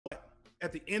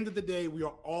at the end of the day, we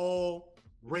are all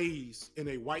raised in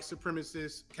a white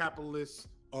supremacist, capitalist,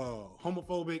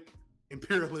 homophobic,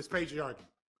 imperialist patriarchy.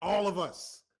 All of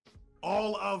us.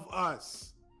 All of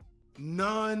us.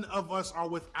 None of us are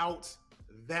without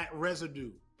that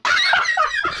residue.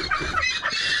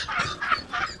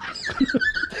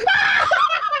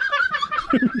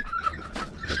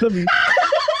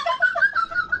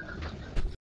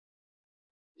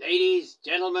 Ladies,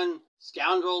 gentlemen,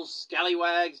 scoundrels,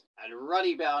 scallywags, and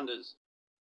ruddy bounders,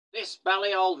 this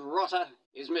bally old rotter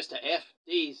is Mr.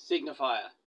 FD Signifier,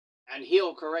 and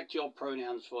he'll correct your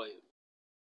pronouns for you.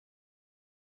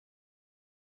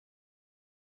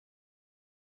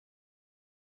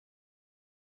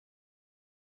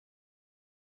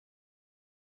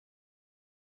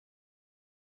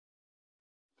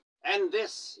 And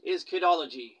this is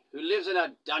Kidology, who lives in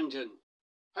a dungeon,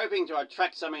 hoping to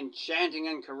attract some enchanting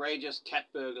and courageous cat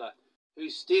burglar who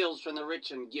steals from the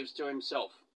rich and gives to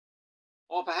himself.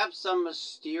 Or perhaps some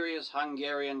mysterious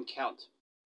Hungarian count.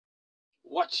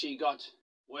 What she got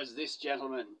was this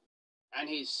gentleman and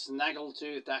his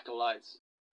snaggle-toothed acolytes,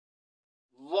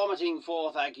 vomiting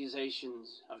forth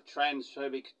accusations of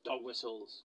transphobic dog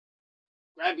whistles.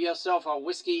 Grab yourself a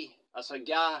whiskey, a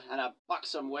cigar, and a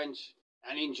buxom wench,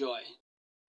 and enjoy.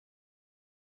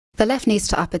 The left needs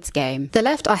to up its game. The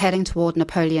left are heading toward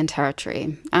Napoleon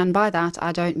territory, and by that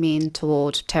I don't mean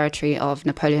toward territory of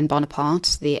Napoleon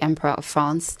Bonaparte, the Emperor of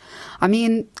France. I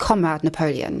mean Comrade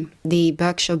Napoleon, the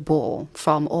Berkshire boar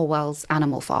from Orwell's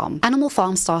Animal Farm. Animal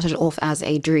Farm started off as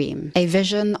a dream, a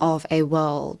vision of a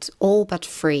world all but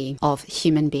free of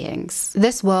human beings.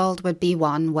 This world would be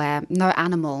one where no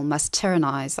animal must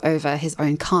tyrannize over his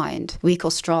own kind. Weak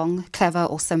or strong, clever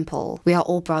or simple, we are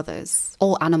all brothers.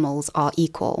 All animals are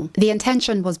equal. The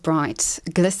intention was bright,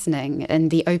 glistening in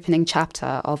the opening chapter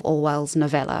of Orwell's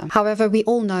novella. However, we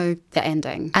all know the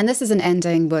ending. And this is an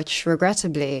ending which,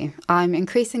 regrettably, I'm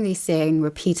increasingly seeing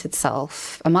repeat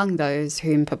itself among those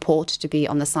whom purport to be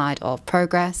on the side of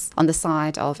progress, on the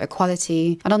side of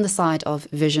equality, and on the side of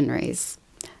visionaries.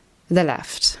 The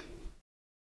left.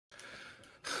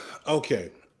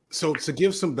 Okay, so to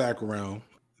give some background,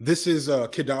 this is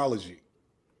Kidology.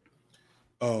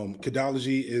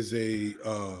 Kidology is a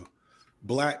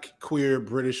Black queer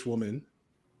British woman.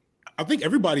 I think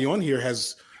everybody on here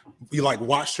has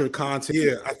watched her content.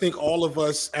 Yeah, I think all of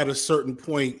us at a certain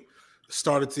point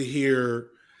started to hear,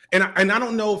 and I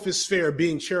don't know if it's fair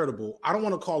being charitable. I don't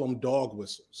want to call them dog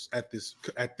whistles at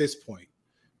this point,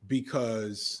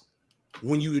 because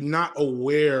when you're not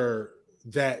aware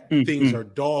that things are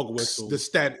dog whistles,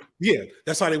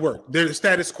 that's how they work. They're the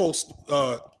status quo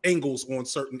angles on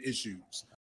certain issues.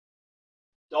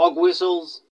 Dog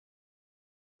whistles.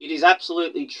 It is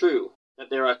absolutely true that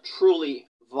there are truly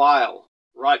vile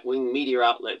right-wing media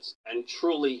outlets and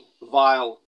truly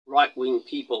vile right-wing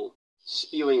people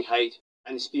spewing hate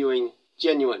and spewing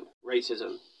genuine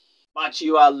racism. But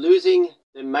you are losing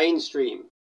the mainstream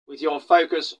with your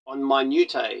focus on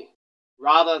minutiae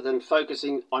rather than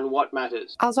focusing on what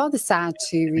matters. I was rather sad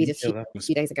to read a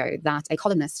few days ago that a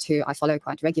columnist who I follow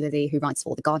quite regularly, who writes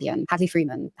for The Guardian, Hadley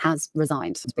Freeman, has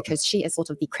resigned because she is sort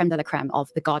of the creme de la creme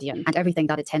of The Guardian and everything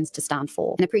that it tends to stand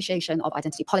for. An appreciation of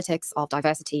identity politics, of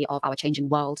diversity, of our changing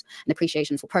world, an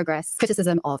appreciation for progress,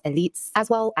 criticism of elites, as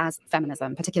well as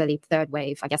feminism, particularly third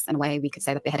wave. I guess in a way we could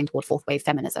say that we're heading toward fourth wave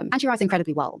feminism. And she writes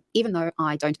incredibly well. Even though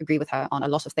I don't agree with her on a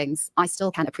lot of things, I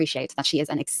still can appreciate that she is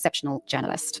an exceptional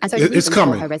journalist. And so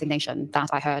her resignation that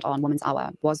I heard on Woman's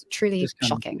Hour was truly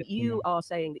shocking. You are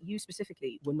saying that you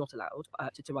specifically were not allowed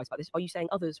to write about this. Are you saying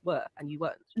others were and you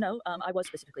weren't? No, I was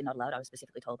specifically not allowed. I was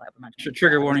specifically told by upper management.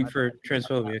 Trigger warning for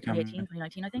transphobia.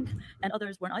 2019, I think. And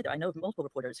others weren't either. I know multiple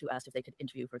reporters who asked if they could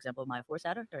interview, for example, Maya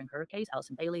Forstater during her case,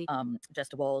 Alison Bailey,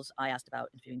 Jessica Walls. I asked about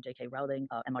interviewing J.K. Rowling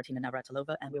and Martina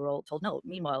Navratilova, and we were all told no.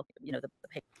 Meanwhile, you know, the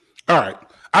all right.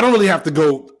 I don't really have to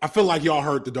go. I feel like y'all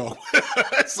heard the dog.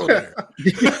 So there.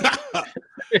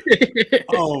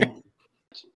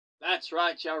 That's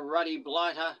right, you ruddy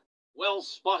blighter. Well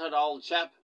spotted, old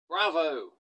chap. Bravo.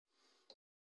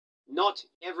 Not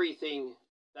everything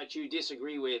that you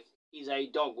disagree with is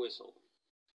a dog whistle.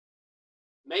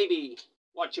 Maybe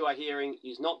what you are hearing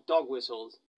is not dog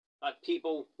whistles, but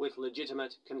people with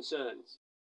legitimate concerns.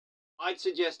 I'd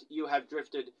suggest you have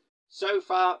drifted so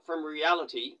far from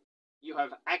reality, you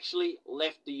have actually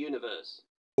left the universe.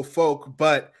 Folk,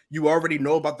 but you already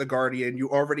know about The Guardian, you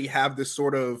already have this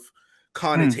sort of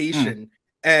connotation,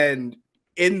 and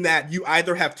in that you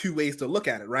either have two ways to look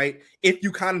at it, right? If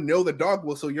you kind of know the dog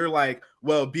whistle, you're like,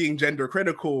 well, being gender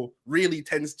critical really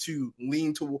tends to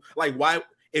lean to, like, why,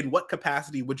 in what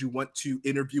capacity would you want to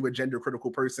interview a gender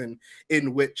critical person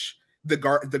in which the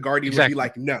Guardian would be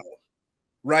like, no,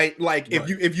 right? Like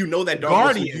if you know that dog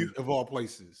Guardian of all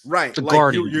places, right? The Like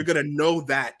Guardian. you're gonna know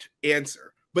that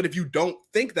answer. But if you don't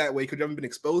think that way because you haven't been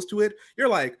exposed to it, you're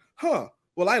like, huh?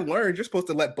 Well, I learned you're supposed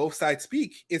to let both sides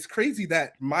speak. It's crazy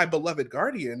that my beloved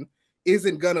Guardian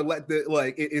isn't gonna let the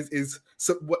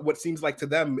what seems like to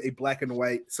them a black and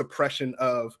white suppression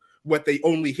of what they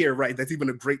only hear, right? That's even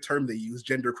a great term they use,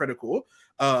 gender critical,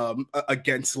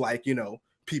 against like, you know,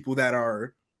 people that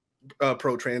are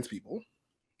pro-trans people.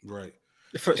 Right.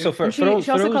 She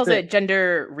also calls it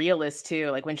gender realist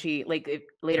too, like when she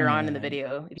later on in the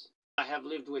video. I have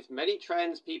lived with many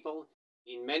trans people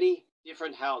in many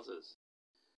different houses.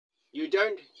 You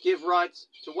don't give rights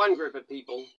to one group of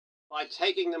people by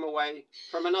taking them away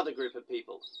from another group of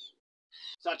people,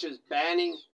 such as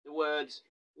banning the words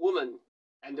woman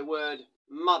and the word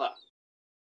mother.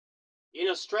 In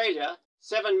Australia,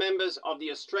 7 members of the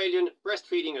Australian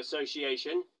Breastfeeding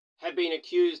Association have been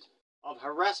accused of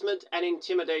harassment and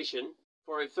intimidation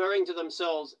for referring to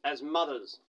themselves as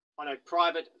mothers on a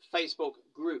private Facebook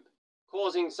group,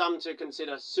 causing some to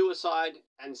consider suicide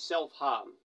and self-harm.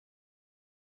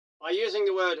 By using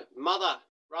the word mother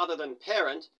rather than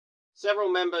parent,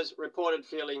 several members reported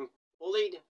feeling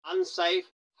bullied, unsafe,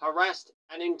 harassed,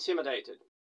 and intimidated.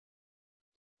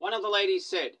 One of the ladies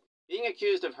said, "Being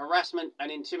accused of harassment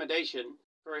and intimidation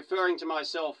for referring to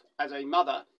myself as a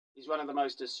mother is one of the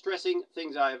most distressing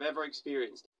things I have ever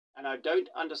experienced, and I don't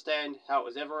understand how it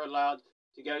was ever allowed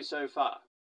to go so far."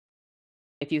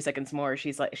 A few seconds more,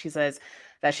 she says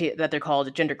that they're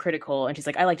called gender critical, and she's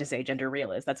like, I like to say gender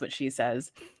realist. That's what she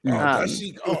says. Yeah,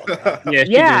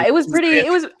 it was pretty.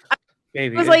 It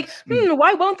was like,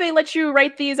 why won't they let you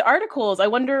write these articles? I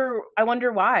wonder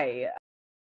why.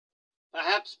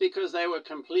 Perhaps because they were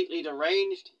completely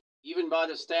deranged, even by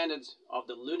the standards of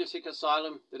the lunatic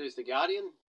asylum that is the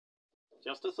Guardian.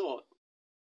 Just a thought.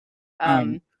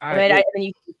 Then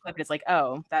you clip it. It's like,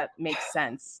 oh, that makes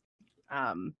sense.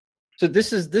 So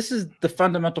this is the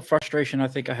fundamental frustration I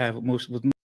think I have with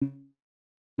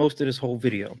most of this whole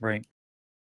video, right?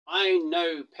 I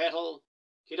know, Petal.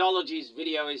 Kidology's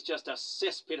video is just a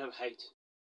cesspit of hate.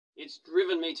 It's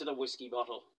driven me to the whiskey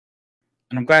bottle.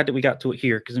 And I'm glad that we got to it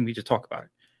here because then we just talk about it.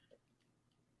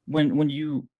 When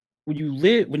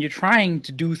you're trying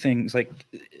to do things like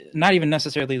not even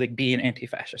necessarily like be an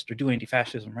anti-fascist or do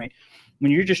anti-fascism, right?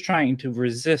 When you're just trying to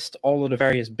resist all of the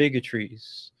various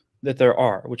bigotries that there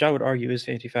are, which I would argue is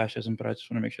anti-fascism, but I just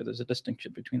want to make sure there's a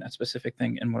distinction between that specific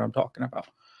thing and what I'm talking about.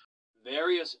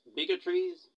 Various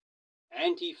bigotries?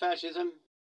 Anti-fascism?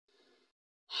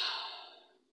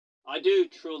 I do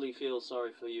truly feel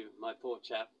sorry for you, my poor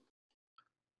chap.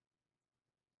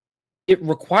 It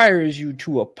requires you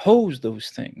to oppose those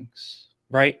things,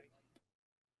 right?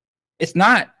 It's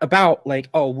not about like,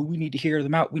 oh, we need to hear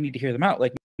them out. We need to hear them out.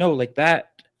 Like, no, like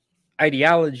that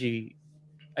ideology.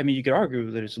 I mean, you could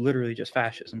argue that it's literally just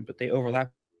fascism, but they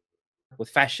overlap with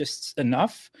fascists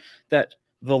enough that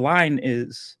the line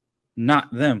is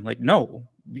not them. Like, no,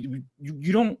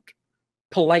 you don't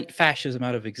polite fascism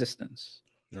out of existence.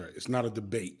 All right, it's not a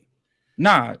debate.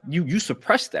 Nah, you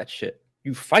suppress that shit.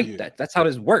 You fight that. That's how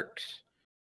this works.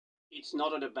 It's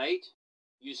not a debate.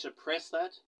 You suppress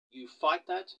that. You fight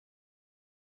that.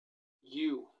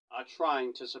 You are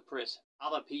trying to suppress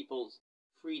other people's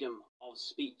freedom of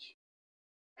speech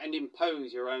and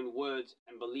impose your own words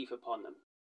and belief upon them.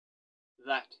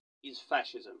 That is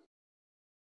fascism.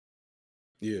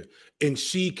 Yeah, and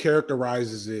she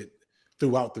characterizes it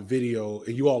throughout the video,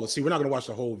 and you all will see, we're not going to watch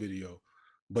the whole video,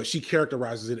 but she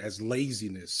characterizes it as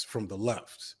laziness from the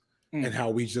left and how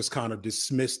we just kind of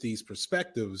dismiss these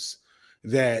perspectives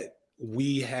that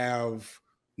we have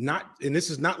not, and this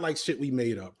is not like shit we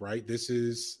made up, right? This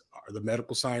is the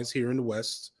medical science here in the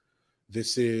West.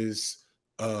 This is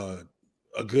a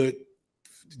good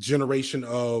generation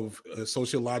of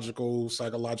sociological,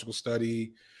 psychological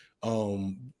study.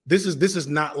 This is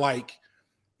not like,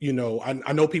 you know,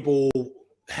 I know people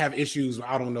have issues,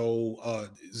 I don't know,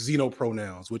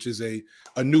 xenopronouns, which is a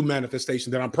new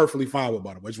manifestation that I'm perfectly fine with,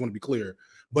 by the way. I just want to be clear.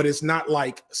 But it's not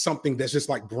like something that's just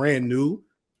like brand new.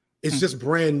 It's just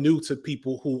brand new to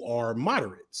people who are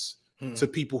moderates, to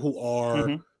people who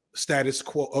are status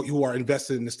quo, who are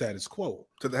invested in the status quo.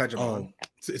 To the hegemon.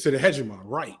 To the hegemon,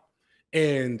 right.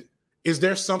 And is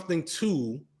there something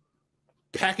to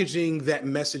packaging that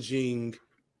messaging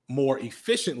more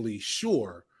efficiently?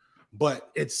 Sure.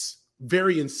 But it's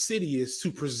very insidious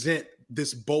to present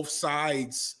this both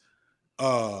sides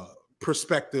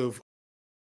perspective.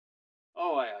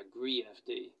 Oh, I agree,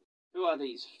 FD. Who are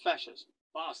these fascist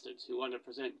bastards who want to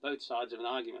present both sides of an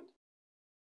argument?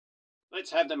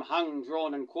 Let's have them hung,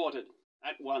 drawn, and quartered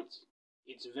at once.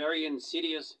 It's very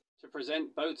insidious to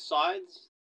present both sides.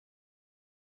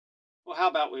 Well, how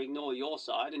about we ignore your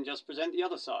side and just present the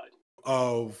other side?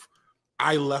 Of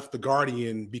I left the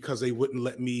Guardian because they wouldn't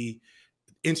let me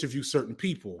interview certain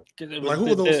people. Like,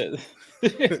 who are those?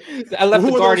 I left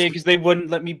the Guardian because they wouldn't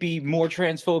let me be more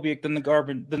transphobic than the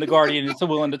Guardian is so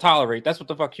willing to tolerate. That's what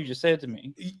the fuck you just said to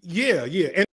me. Yeah, yeah.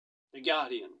 And the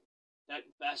Guardian, that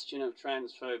bastion of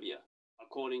transphobia,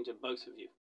 according to both of you.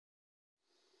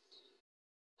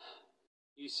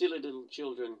 You silly little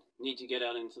children need to get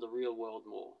out into the real world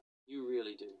more. You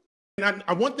really do. And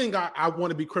one thing I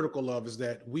want to be critical of is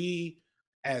that we,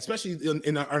 especially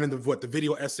in the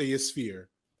video essayist sphere,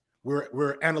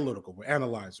 we're analytical, we're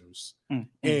analyzers.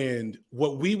 And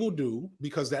what we will do,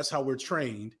 because that's how we're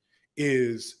trained,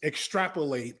 is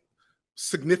extrapolate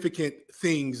significant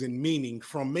things and meaning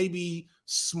from maybe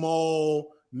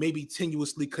small, maybe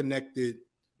tenuously connected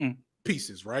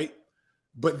pieces, right?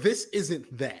 But this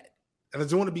isn't that. And I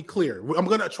just want to be clear. I'm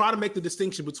going to try to make the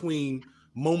distinction between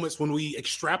moments when we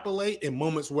extrapolate and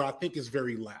moments where I think it's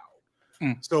very loud.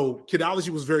 So Kidology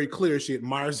was very clear. She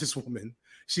admires this woman.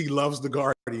 She loves the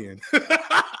Guardian.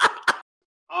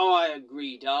 Oh, I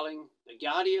agree, darling. The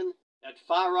Guardian, that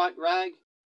far-right rag,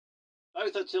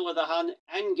 both Attila the Hun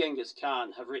and Genghis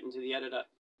Khan have written to the editor,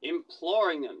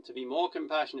 imploring them to be more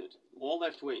compassionate, more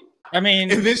left-wing. I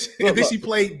mean, and then she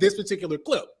played this particular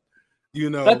clip. You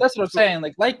know, that's what I'm saying.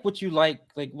 Like what you like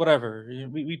whatever.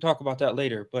 We talk about that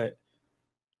later. But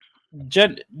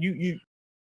gender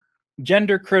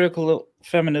critical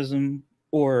feminism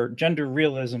or gender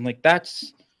realism, like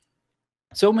that's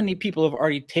so many people have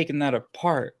already taken that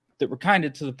apart that we're kind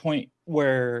of to the point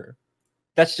where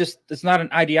it's not an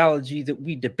ideology that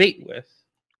we debate with,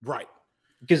 right?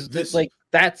 Because it's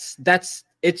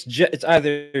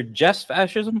either just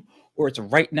fascism or it's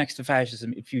right next to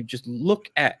fascism. If you just look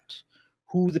at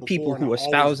who the people who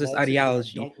espouse this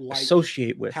ideology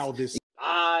associate with.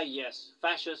 Yes,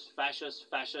 fascist,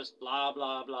 blah,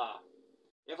 blah, blah.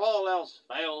 If all else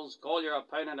fails, call your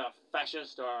opponent a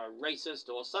fascist or a racist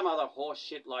or some other horse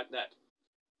shit like that.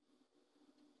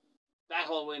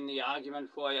 That'll win the argument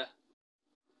for you.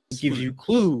 It gives you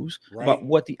clues about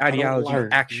what the ideology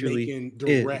actually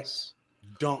is.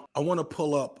 I want to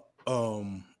pull up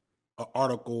an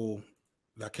article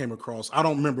that I came across. I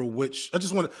don't remember which. I'm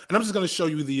just going to show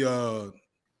you the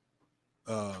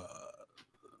let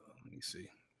me see.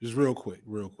 Just real quick.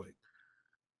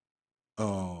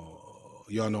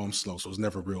 Y'all know I'm slow, so it's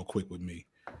never real quick with me.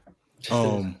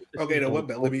 Okay, now what?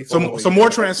 Let me some more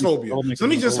transphobia. So let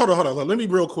me just hold on. Let me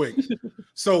real quick.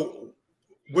 So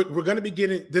we're going to be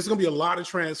getting. There's going to be a lot of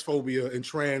transphobia and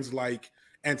trans like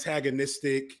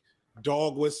antagonistic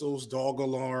dog whistles, dog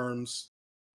alarms.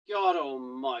 God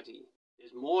Almighty!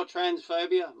 There's more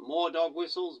transphobia, more dog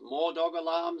whistles, more dog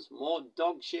alarms, more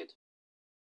dog shit.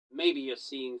 Maybe you're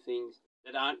seeing things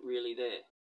that aren't really there.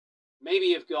 Maybe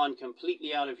you've gone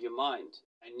completely out of your mind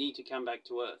and need to come back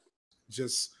to earth.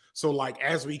 Just so like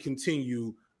as we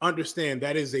continue, understand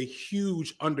that is a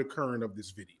huge undercurrent of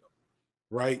this video,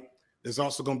 right? There's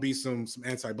also going to be some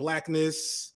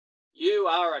anti-blackness. You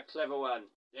are a clever one.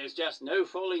 There's just no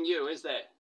fooling you, is there?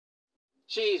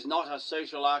 She's not a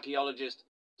social archaeologist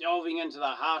delving into the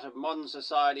heart of modern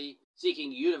society,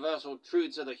 seeking universal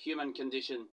truths of the human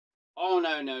condition. Oh,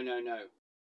 no.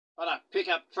 But a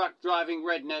pickup truck driving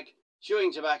redneck,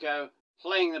 chewing tobacco,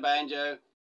 playing the banjo,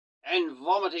 and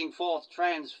vomiting forth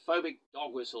transphobic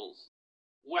dog whistles.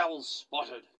 Well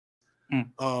spotted.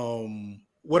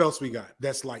 What else we got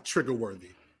that's like trigger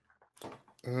worthy?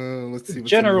 Let's see.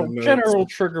 General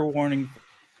trigger warning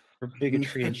for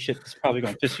bigotry and shit that's probably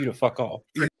going to piss you the fuck off.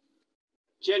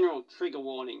 General trigger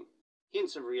warning.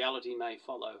 Hints of reality may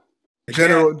follow.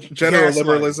 General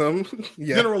liberalism.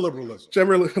 Yeah. General liberalism.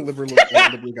 General liberalism.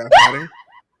 Gaslighting.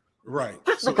 Right.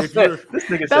 So if you're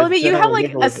Bellamy, you have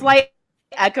like a slight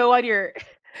echo on your.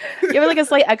 You have like a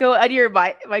slight echo on your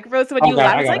microphone, so when you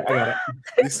laugh, it's like.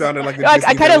 You sounded like a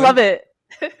I kind of love it.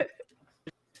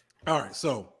 All right,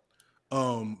 so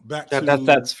back to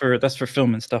that's for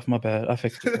film and stuff. My bad, I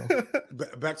fixed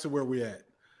it. Back to where we're at.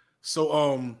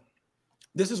 So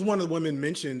this is one of the women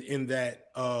mentioned in that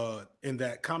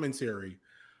commentary.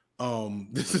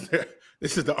 This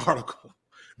is the article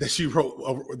that she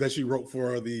wrote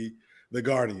for the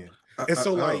Guardian. And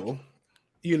so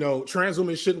you know, trans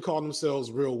women shouldn't call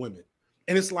themselves real women.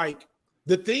 And it's like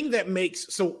the thing that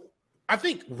makes, so I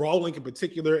think Rawlink in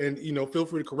particular, and you know, feel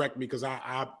free to correct me because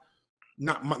I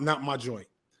not my joint,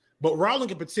 but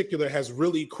Rawlink in particular has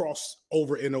really crossed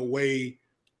over in a way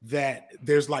that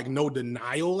there's like no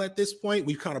denial at this point.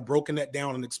 We've kind of broken that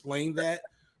down and explained that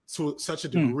to such a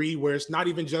degree where it's not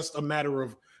even just a matter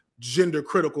of gender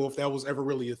critical, if that was ever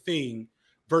really a thing,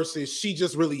 versus she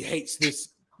just really hates this.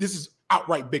 This is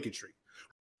outright bigotry.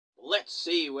 Let's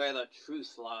see where the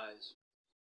truth lies.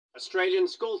 Australian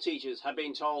school teachers have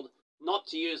been told not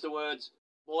to use the words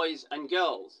boys and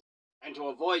girls, and to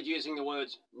avoid using the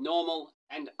words normal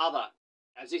and other,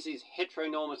 as this is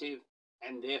heteronormative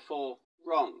and therefore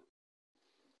wrong.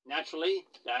 Naturally,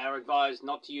 they are advised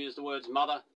not to use the words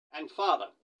mother and father,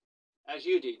 as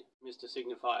you did, Mr.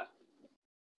 Signifier.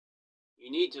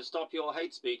 You need to stop your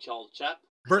hate speech, old chap.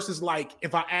 Versus, like,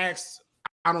 if I asked,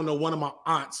 I don't know, one of my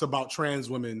aunts about trans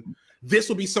women, this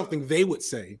would be something they would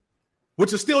say,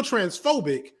 which is still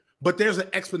transphobic, but there's an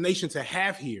explanation to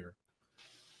have here.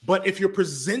 But if you're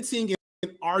presenting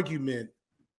an argument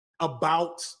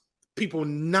about people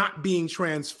not being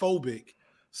transphobic,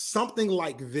 something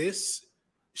like this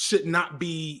should not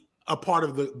be a part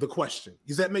of the question.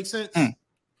 Does that make sense?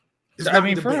 I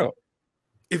mean, for real.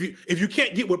 If you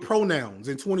can't get with pronouns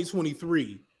in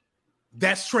 2023,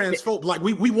 that's transphobic. Like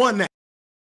we won that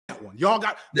one. Y'all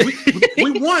got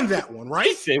we won that one,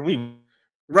 right?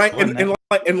 Right,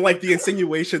 and like the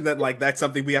insinuation that like that's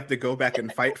something we have to go back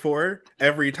and fight for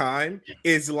every time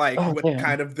is like what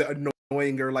kind of the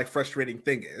annoying or like frustrating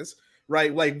thing is,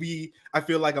 right? Like I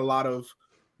feel like a lot of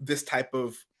this type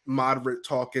of moderate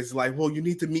talk is like, well, you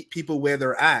need to meet people where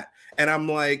they're at, and I'm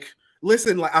like,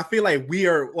 listen, like I feel like we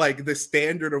are like the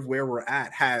standard of where we're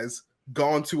at has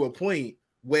gone to a point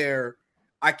where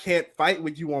I can't fight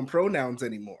with you on pronouns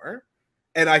anymore,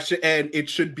 and it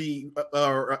should be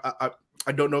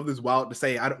I don't know if this is wild to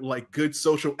say. I don't like good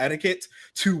social etiquette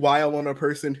to wile on a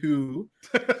person who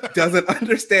doesn't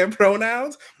understand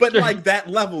pronouns, but like that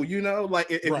level, you know, like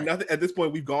if nothing at this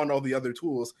point, we've gone all the other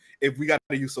tools. If we got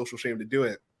to use social shame to do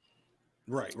it,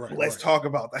 let's talk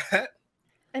about that.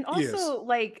 And also,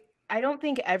 like, I don't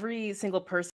think every single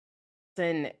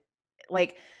person,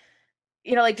 like,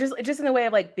 you know, like just in the way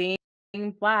of like being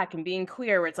Black and being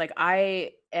queer, where it's like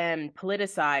I am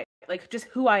politicized, like just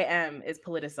who I am is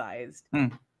politicized.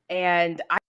 And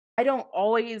I don't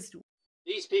always.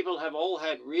 These people have all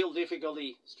had real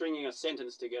difficulty stringing a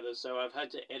sentence together, so I've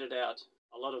had to edit out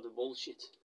a lot of the bullshit.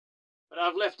 But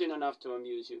I've left in enough to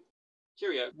amuse you.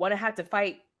 Cheerio. Want to have to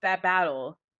fight that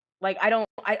battle. Like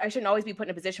I shouldn't always be put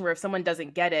in a position where if someone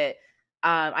doesn't get it,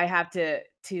 I have to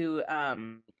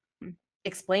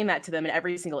explain that to them in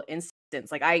every single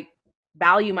instance. Like I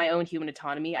value my own human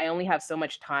autonomy. I only have so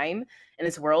much time in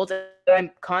this world. And I'm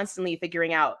constantly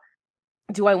figuring out,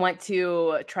 do I want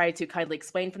to try to kindly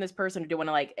explain from this person, or do I want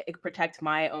to like protect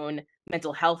my own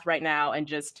mental health right now and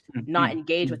just not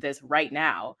engage with this right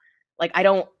now? Like I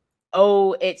don't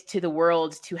owe it to the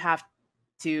world to have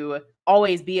to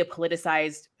always be a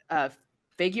politicized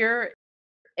figure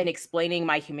in explaining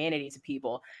my humanity to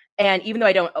people. And even though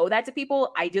I don't owe that to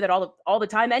people, I do that all the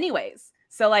time anyways.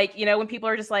 So like, you know, when people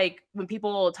are just like, when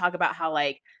people talk about how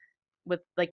like with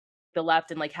like the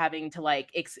left and like having to like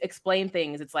explain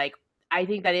things, it's like, I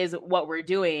think that is what we're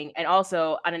doing. And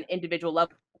also on an individual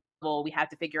level, we have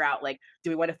to figure out like, do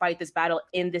we want to fight this battle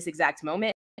in this exact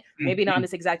moment? Maybe not in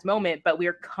this exact moment, but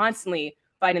we're constantly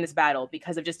fighting this battle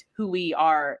because of just who we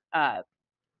are.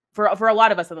 For a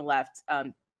lot of us on the left,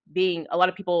 being a lot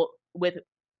of people with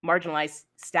marginalized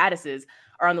statuses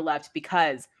are on the left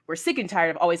because we're sick and tired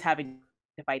of always having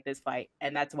to fight this fight,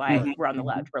 and that's why we're on the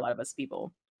left for a lot of us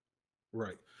people.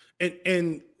 Right,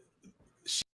 and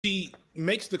she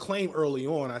makes the claim early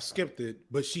on. I skipped it,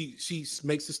 but she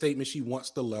makes the statement she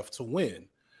wants the left to win,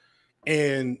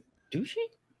 and do she?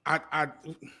 I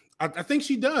think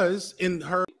she does in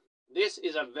her. This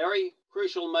is a very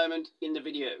crucial moment in the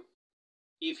video.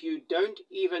 If you don't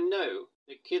even know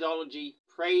that Kidology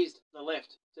praised the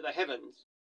left to the heavens,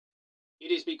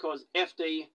 it is because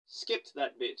FD skipped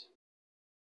that bit.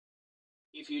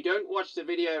 If you don't watch the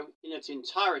video in its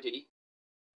entirety,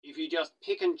 if you just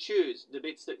pick and choose the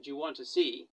bits that you want to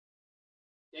see,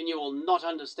 then you will not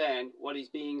understand what is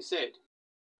being said.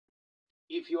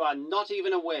 If you are not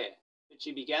even aware that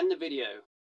she began the video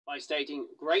by stating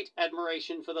great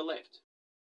admiration for the left,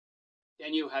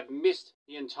 then you have missed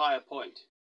the entire point.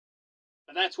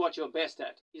 But that's what you're best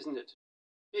at, isn't it?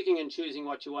 Picking and choosing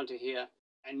what you want to hear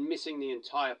and missing the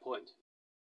entire point.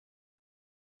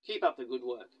 Keep up the good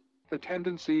work. The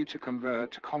tendency to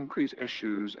convert concrete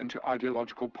issues into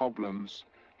ideological problems,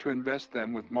 to invest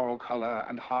them with moral color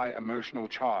and high emotional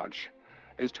charge,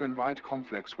 is to invite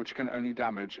conflicts which can only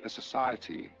damage a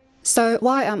society. So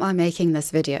why am I making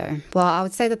this video? Well, I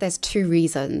would say that there's two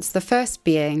reasons. The first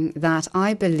being that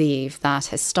I believe that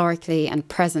historically and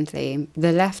presently,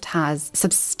 the left has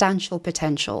substantial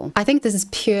potential. I think this is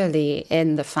purely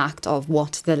in the fact of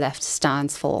what the left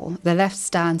stands for. The left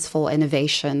stands for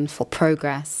innovation, for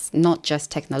progress, not just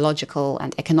technological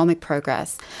and economic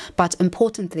progress, but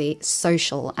importantly,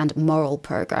 social and moral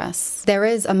progress. There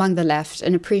is among the left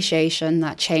an appreciation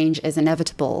that change is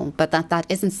inevitable, but that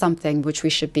isn't something which we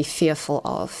should be fearful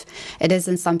of. It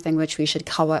isn't something which we should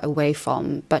cower away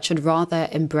from, but should rather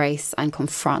embrace and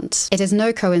confront. It is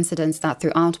no coincidence that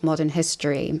throughout modern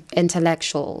history,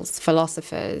 intellectuals,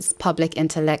 philosophers, public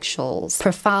intellectuals,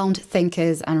 profound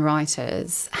thinkers and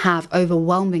writers have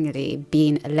overwhelmingly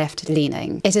been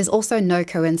left-leaning. It is also no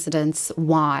coincidence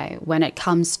why, when it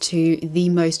comes to the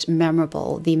most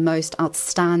memorable, the most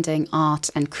outstanding art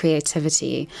and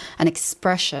creativity and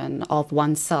expression of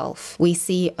oneself, we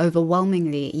see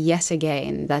overwhelmingly yet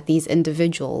again that these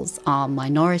individuals are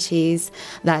minorities,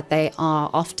 that they are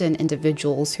often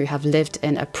individuals who have lived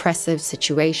in oppressive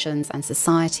situations and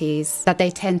societies, that they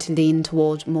tend to lean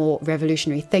toward more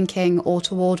revolutionary thinking or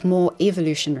toward more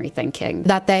evolutionary thinking,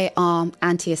 that they are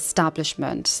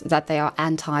anti-establishment, that they are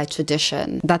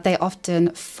anti-tradition, that they often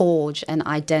forge an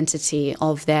identity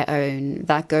of their own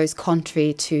that goes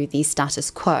contrary to the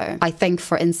status quo. I think,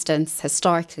 for instance,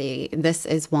 historically, this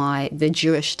is why the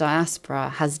Jewish diaspora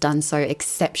has done so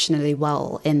exceptionally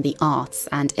well in the arts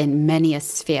and in many a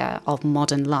sphere of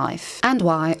modern life, and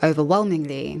why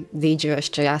overwhelmingly the Jewish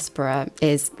diaspora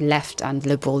is left and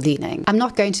liberal leaning. I'm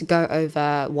not going to go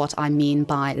over what I mean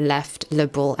by left,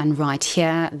 liberal and right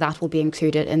here. That will be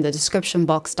included in the description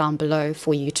box down below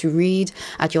for you to read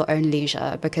at your own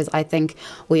leisure, because I think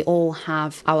we all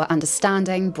have our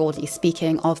understanding, broadly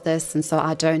speaking, of this, and so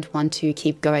I don't want to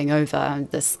keep going over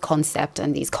this concept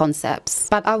and these concepts.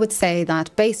 But I would say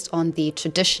that based on the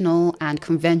traditional and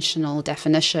conventional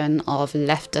definition of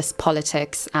leftist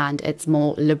politics and its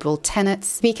more liberal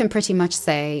tenets, we can pretty much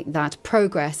say that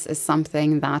progress is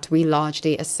something that we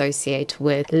largely associate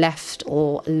with left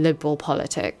or liberal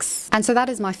politics. And so that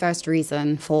is my first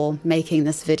reason for making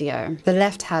this video. The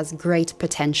left has great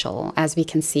potential, as we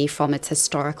can see from its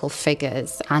historical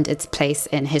figures and its place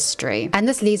in history. And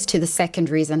this leads to the second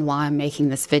reason why I'm making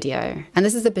this video. And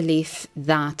this is the belief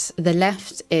that the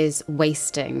left is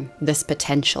wasting this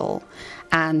potential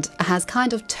and has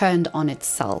kind of turned on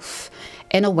itself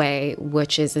in a way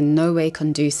which is in no way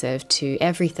conducive to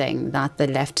everything that the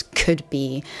left could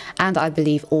be, and I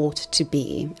believe ought to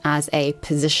be, as a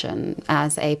position,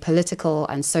 as a political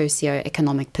and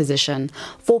socio-economic position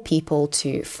for people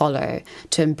to follow,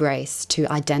 to embrace, to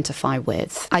identify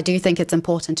with. I do think it's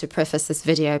important to preface this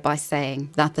video by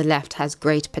saying that the left has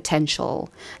great potential,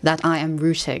 that I am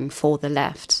rooting for the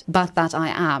left, but that I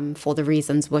am, for the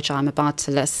reasons which I'm about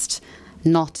to list,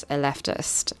 not a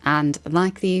leftist, and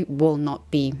likely will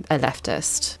not be a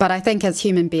leftist. But I think as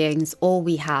human beings, all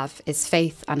we have is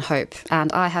faith and hope,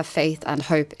 and I have faith and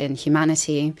hope in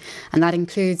humanity, and that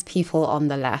includes people on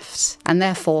the left. And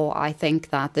therefore, I think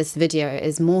that this video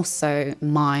is more so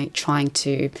my trying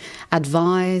to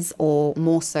advise, or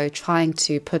more so trying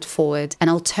to put forward an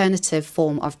alternative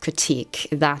form of critique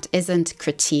that isn't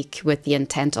critique with the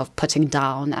intent of putting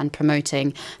down and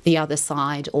promoting the other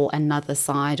side or another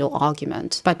side or argument,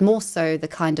 but more so the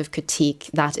kind of critique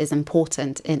that is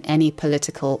important in any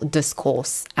political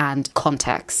discourse and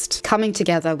context. Coming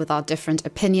together with our different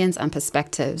opinions and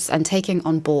perspectives and taking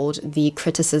on board the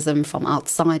criticism from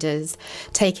outsiders,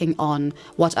 taking on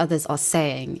what others are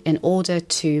saying in order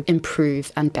to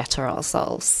improve and better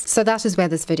ourselves. So that is where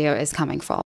this video is coming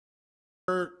from.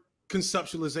 Her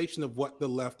conceptualization of what the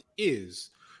left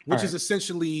is, which is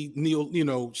essentially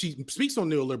she speaks on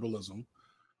neoliberalism.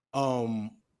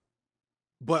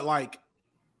 But like,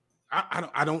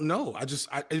 I don't know.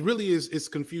 It really is. It's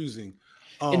confusing.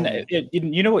 You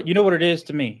know what it is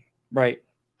to me, right?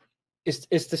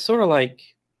 It's the sort of like,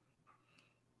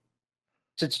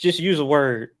 to just use a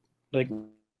word like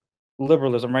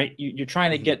liberalism, right? You're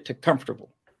trying to get to comfortable.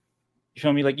 You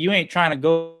feel me? Like you ain't trying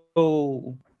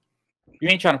to you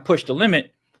ain't trying to push the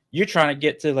limit. You're trying to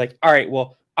get to like, all right,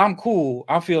 well, I'm cool.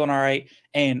 I'm feeling all right,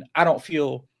 and I don't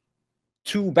feel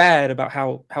too bad about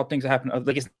how things are happening.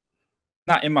 Like it's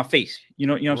not in my face, you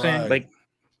know what I'm saying? Like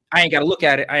I ain't got to look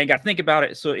at it, I ain't got to think about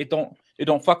it, so it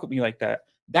don't fuck with me like that.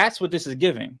 That's what this is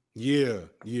giving. Yeah.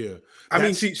 I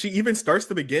mean, she even starts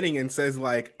the beginning and says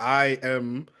like,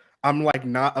 I'm like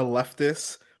not a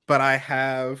leftist, but I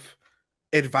have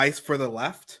advice for the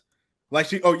left. Like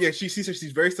she sees her,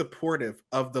 she's very supportive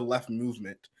of the left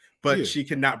movement, but she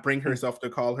cannot bring herself to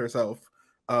call herself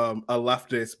a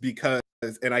leftist because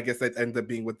and I guess that ends up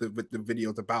being what the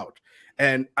video's about.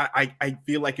 And I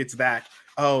feel like it's that,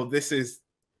 oh, this is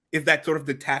that sort of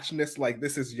detachedness, like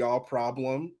this is y'all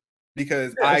problem,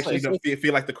 because I actually don't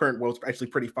feel like the current world's actually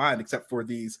pretty fine except for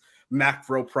these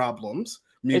macro problems.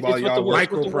 Meanwhile, y'all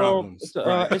micro problems.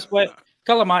 It's what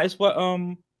Kalama. It's what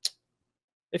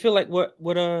I feel like what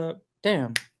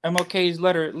damn MLK's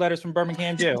letters from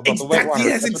Birmingham jail about the wet water.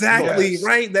 Yes, exactly.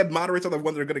 Right. That moderates are the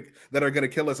ones that are gonna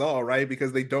kill us all, right?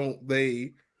 Because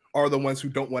they are the ones who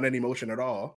don't want any motion at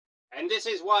all. And this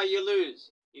is why you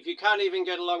lose. If you can't even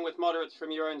get along with moderates from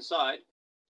your own side,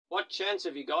 what chance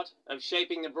have you got of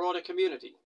shaping the broader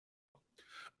community?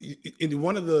 In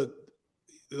one of the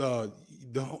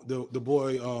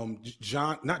boy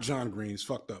John, not John Green's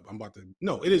fucked up.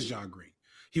 It is John Green.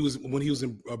 He was when he was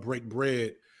in Break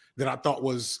Bread, that I thought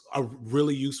was a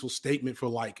really useful statement for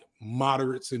like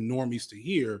moderates and normies to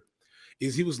hear.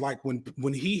 Is he was like,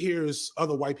 when he hears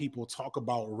other white people talk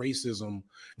about racism,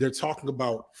 they're talking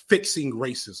about fixing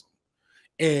racism,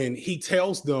 and he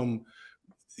tells them,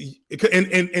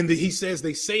 and he says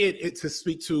they say it to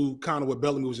speak to kind of what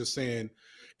Bellamy was just saying.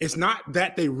 It's not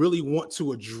that they really want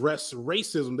to address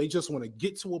racism; they just want to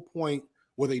get to a point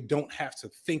where they don't have to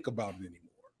think about it anymore,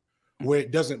 where it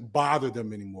doesn't bother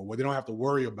them anymore, where they don't have to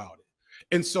worry about it.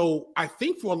 And so I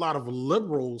think for a lot of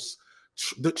liberals,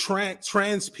 the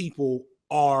trans people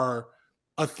are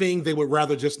a thing they would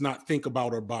rather just not think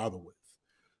about or bother with.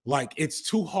 Like, it's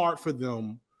too hard for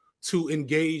them to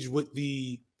engage with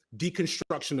the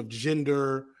deconstruction of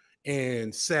gender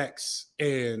and sex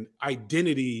and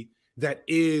identity that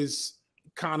is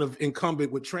kind of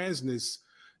incumbent with transness,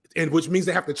 and which means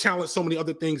they have to challenge so many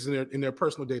other things in their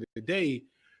personal day-to-day.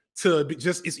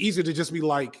 It's easier to just be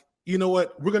like, you know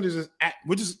what, we're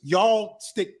just y'all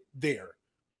stick there.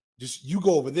 Just you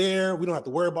go over there. We don't have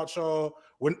to worry about y'all.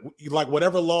 When like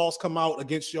whatever laws come out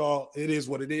against y'all, it is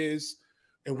what it is.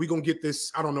 And we're gonna get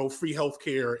this, I don't know, free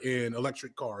healthcare and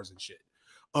electric cars and shit.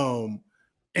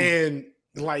 And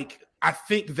like I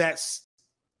think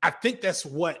that's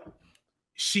what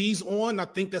she's on. I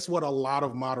think that's what a lot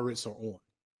of moderates are on.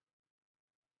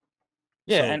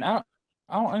 Yeah, so, and I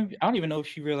don't even know if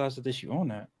she realized that she owned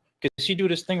that, because she do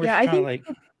this thing where she's trying to like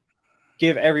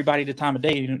give everybody the time of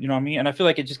day, you know what I mean? And I feel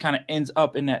like it just kind of ends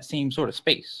up in that same sort of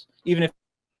space, even if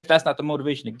that's not the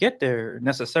motivation to get there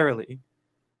necessarily.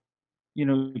 You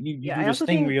know, you do this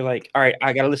thing where you're like, all right,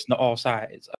 I gotta listen to all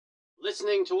sides.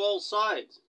 Listening to all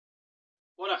sides?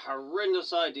 What a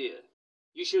horrendous idea.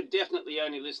 You should definitely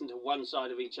only listen to one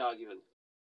side of each argument,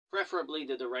 preferably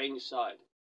the deranged side.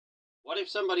 What if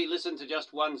somebody listened to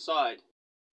just one side,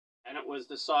 and it was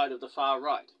the side of the far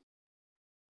right?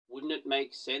 Wouldn't it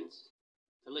make sense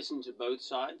to listen to both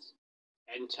sides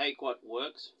and take what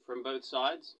works from both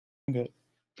sides?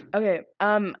 Okay.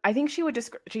 I think she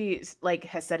like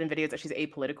has said in videos that she's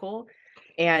apolitical,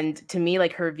 and to me,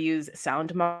 like, her views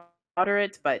sound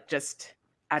moderate, but just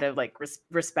out of like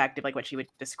respect of like what she would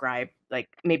describe,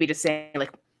 like maybe just saying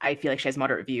like I feel like she has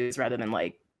moderate views rather than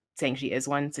like saying she is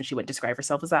one, since she wouldn't describe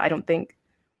herself as that, I don't think.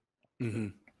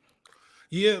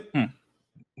 Yeah,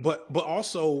 but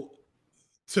also,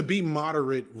 to be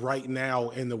moderate right now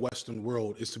in the Western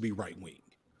world is to be right wing.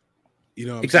 You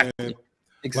know what I'm saying?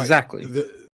 Exactly.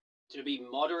 To be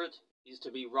moderate is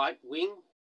to be right wing.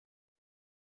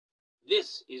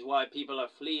 This is why people are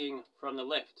fleeing from the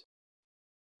left.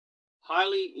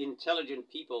 Highly intelligent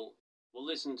people will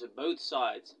listen to both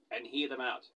sides and hear them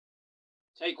out.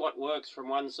 Take what works from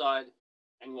one side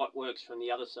and what works from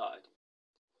the other side.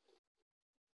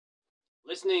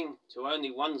 Listening to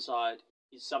only one side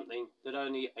is something that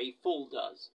only a fool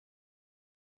does.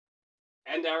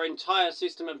 And our entire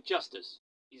system of justice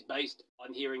is based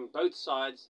on hearing both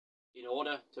sides in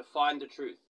order to find the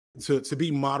truth. To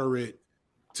be moderate,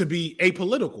 to be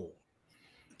apolitical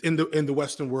in the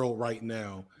Western world right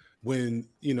now, when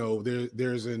you know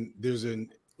there's an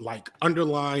like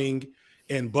underlying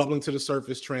and bubbling to the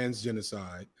surface trans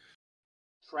genocide.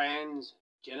 Trans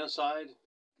genocide?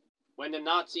 When the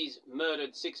Nazis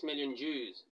murdered 6 million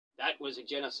Jews, that was a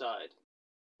genocide.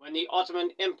 When the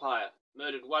Ottoman Empire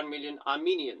murdered 1 million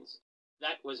Armenians,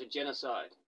 that was a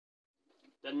genocide.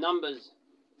 The numbers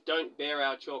don't bear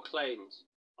out your claims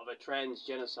of a trans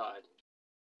genocide.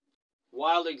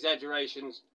 Wild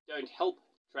exaggerations don't help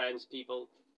trans people,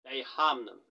 they harm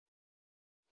them.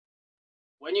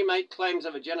 When you make claims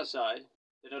of a genocide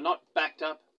that are not backed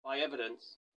up by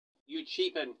evidence, you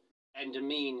cheapen and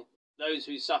demean those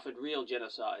who suffered real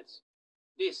genocides.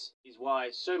 This is why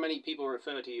so many people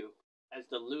refer to you as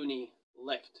the loony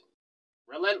left,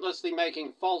 relentlessly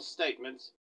making false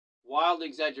statements, wild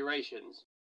exaggerations,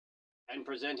 and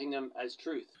presenting them as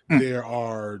truth. There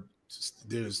are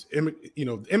there's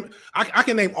I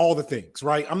can name all the things,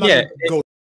 right? I'm not Yeah, gonna go.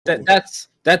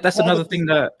 That's another thing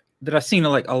that I've seen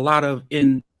like a lot of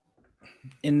in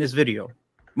this video.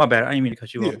 My bad, I didn't mean to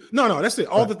cut you off. No, that's it.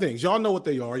 All the things, y'all know what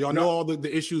they are. Y'all know all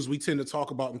the issues we tend to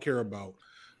talk about and care about.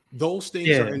 Those things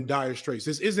are in dire straits.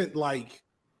 This isn't like,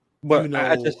 but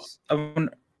I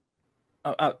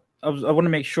want to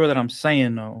make sure that I'm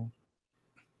saying though,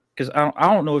 because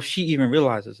I don't know if she even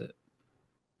realizes it.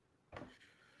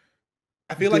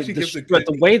 I feel like she gives a good. But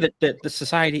the way that the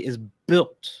society is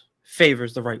built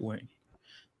favors the right wing.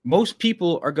 Most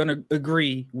people are going to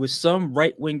agree with some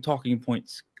right wing talking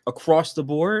points across the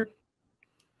board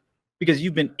because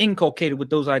you've been inculcated with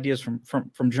those ideas from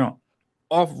jump.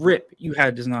 Off rip, you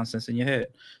had this nonsense in your head.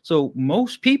 So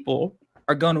most people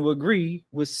are going to agree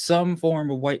with some form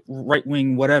of right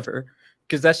wing whatever,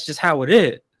 because that's just how it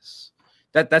is.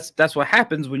 That's what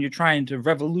happens when you're trying to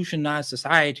revolutionize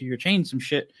society or change some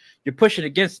shit. You're pushing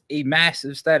against a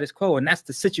massive status quo, and that's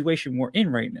the situation we're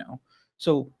in right now.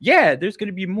 So yeah, there's going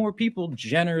to be more people,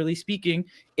 generally speaking,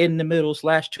 in the middle /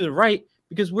 to the right,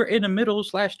 because we're in the middle /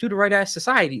 to the right ass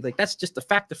society. Like that's just the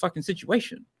fact of fucking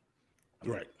situation.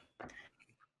 Right.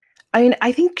 I mean,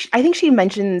 I think she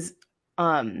mentions.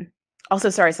 Also,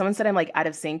 sorry, someone said I'm like out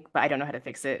of sync, but I don't know how to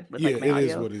fix it with like my audio. It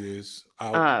is what it is.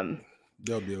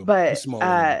 They'll do. But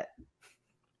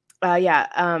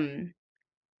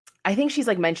I think she's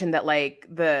like mentioned that like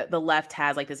the left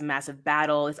has like this massive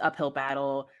battle, this uphill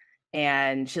battle,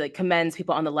 and she like commends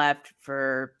people on the left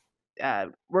for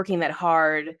working that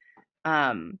hard.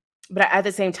 But at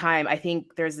the same time, I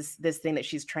think there's this thing that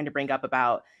she's trying to bring up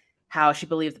about how she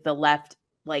believes that the left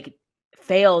like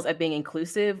fails at being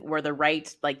inclusive, where the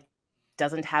right like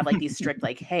doesn't have like these strict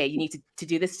like, hey, you need to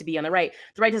do this to be on the right.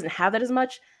 The right doesn't have that as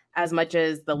much as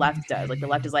the left does. Like the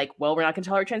left is like, well, we're not going to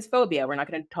tolerate transphobia, we're not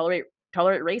going to tolerate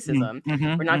racism,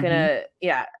 we're not going to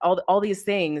all these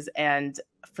things. And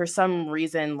for some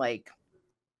reason, like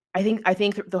I think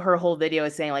her whole video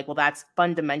is saying like, well, that's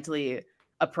fundamentally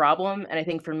a problem. And I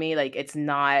think for me, like it's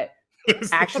not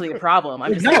actually a problem.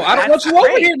 I'm just no, I don't want you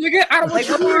over here, nigga. I don't want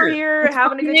you over here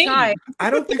having a good time. I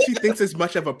don't think she thinks as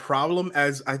much of a problem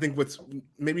as I think what's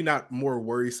maybe not more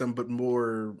worrisome, but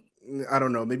more, I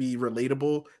don't know, maybe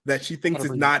relatable, that she thinks is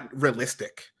not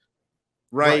realistic.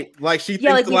 Right? Like she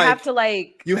thinks you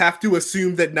have to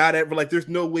assume that not ever, like there's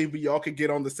no way we all could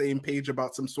get on the same page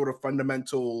about some sort of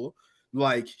fundamental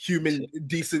like human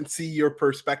decency or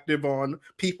perspective on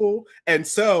people. And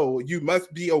so you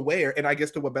must be aware, and I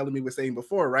guess to what Bellamy was saying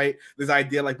before, right? This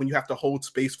idea like when you have to hold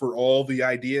space for all the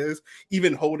ideas,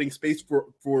 even holding space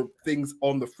for things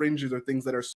on the fringes or things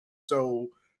that are so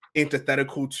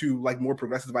antithetical to like more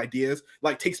progressive ideas,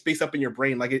 like take space up in your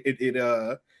brain. Like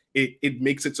it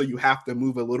makes it so you have to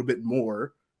move a little bit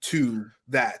more to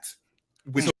that,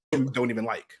 which you don't even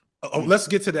like. Let's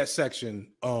get to that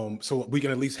section, so we can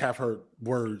at least have her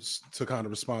words to kind of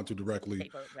respond to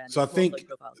directly. So I think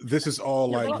this is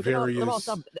all like various. What's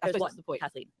the point?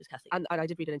 Kathleen. And I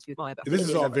did read an interview with Maya. This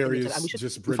is all various,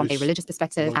 just British from a religious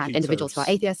perspective, and individuals who are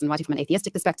atheists and writing from an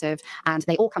atheistic perspective, and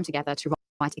they all come together to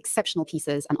write exceptional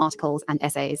pieces and articles and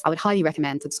essays. I would highly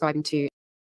recommend subscribing to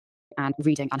and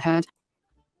reading Unheard.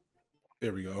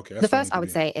 There we go. Okay. The first I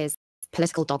would say is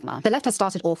political dogma. The left has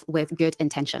started off with good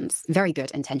intentions, very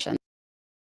good intentions,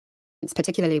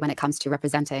 particularly when it comes to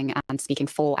representing and speaking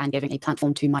for and giving a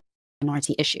platform to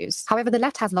minority issues. However, the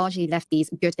left has largely left these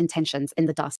good intentions in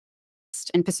the dust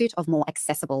in pursuit of more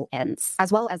accessible ends,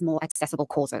 as well as more accessible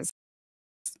causes,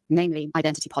 namely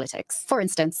identity politics. For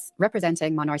instance,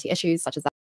 representing minority issues such as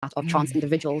that of trans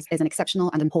individuals is an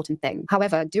exceptional and important thing.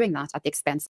 However, doing that at the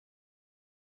expense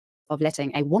of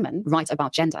letting a woman write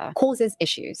about gender causes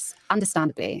issues,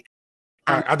 understandably.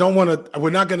 I don't want to.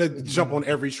 We're not going to jump on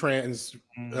every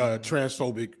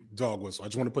transphobic dog whistle. I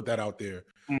just want to put that out there.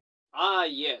 Ah,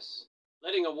 yes,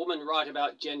 letting a woman write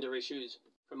about gender issues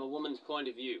from a woman's point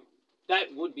of view.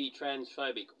 That would be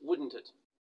transphobic, wouldn't it?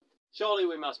 Surely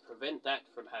we must prevent that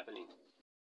from happening.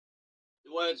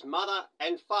 The words mother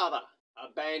and father are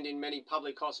banned in many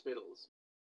public hospitals.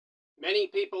 Many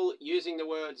people using the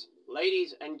words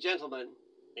ladies and gentlemen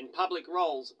in public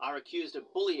roles are accused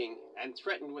of bullying and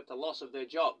threatened with the loss of their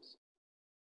jobs.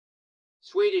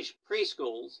 Swedish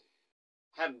preschools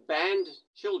have banned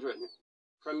children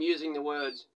from using the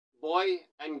words boy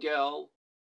and girl,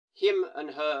 him and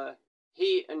her,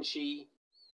 he and she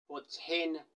for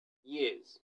 10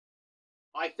 years.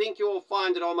 I think you will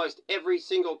find that almost every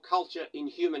single culture in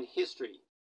human history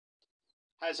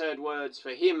has heard words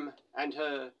for him and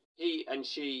her, he and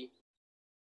she,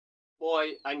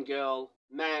 boy and girl,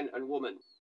 man and woman.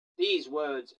 These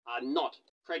words are not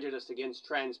prejudiced against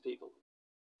trans people.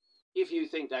 If you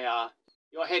think they are,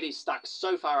 your head is stuck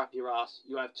so far up your ass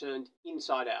you have turned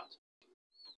inside out.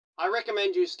 I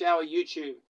recommend you scour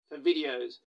YouTube for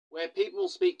videos where people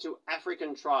speak to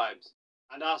African tribes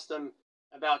and ask them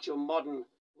about your modern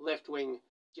left-wing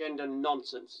gender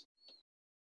nonsense.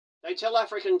 They tell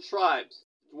African tribes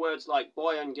that words like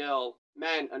boy and girl,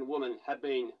 man and woman have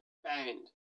been banned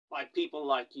by people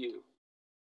like you.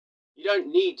 You don't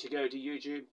need to go to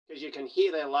YouTube because you can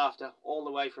hear their laughter all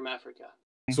the way from Africa.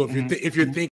 So if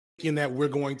you're thinking that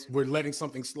we're letting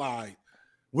something slide,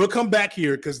 we'll come back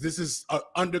here because this is an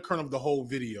undercurrent of the whole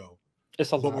video.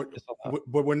 It's a lot.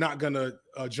 But we're not gonna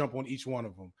jump on each one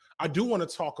of them. I do want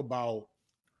to talk about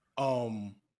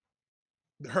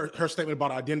her statement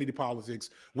about identity politics,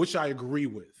 which I agree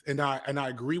with, and I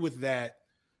agree with that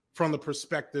from the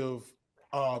perspective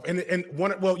of let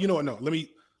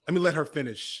me let her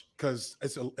finish because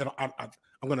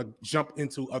I'm going to jump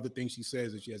into other things she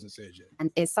says that she hasn't said yet.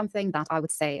 And is something that I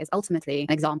would say is ultimately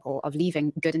an example of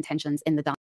leaving good intentions in the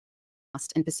dust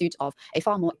in pursuit of a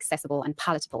far more accessible and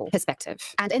palatable perspective.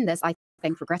 And in this, I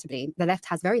think, regrettably, the left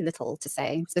has very little to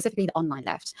say, specifically the online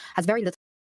left, has very little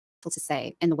to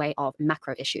say in the way of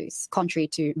macro issues, contrary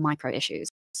to micro issues.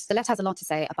 The left has a lot to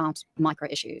say about micro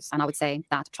issues, and I would say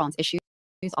that trans issues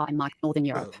are in Northern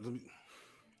Europe.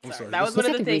 That was one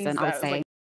of the things I would say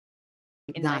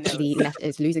that the left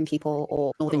is losing people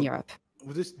or Northern Europe.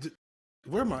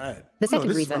 Where am I at? The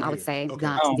second reason I would say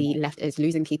that the left is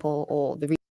losing people, or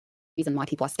the reason why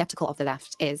people are skeptical of the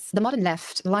left, is the modern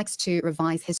left likes to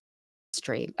revise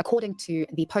history according to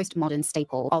the postmodern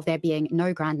staple of there being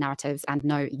no grand narratives and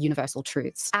no universal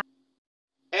truths.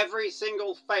 Every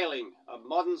single failing of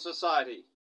modern society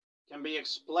can be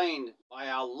explained by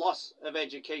our loss of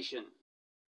education.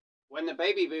 When the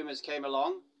baby boomers came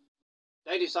along,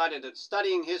 they decided that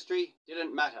studying history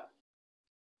didn't matter.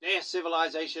 Their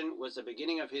civilization was the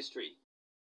beginning of history.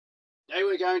 They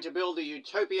were going to build a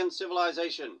utopian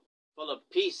civilization full of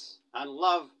peace and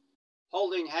love,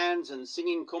 holding hands and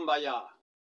singing Kumbaya.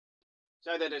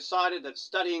 So they decided that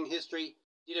studying history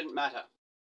didn't matter.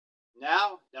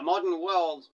 Now, the modern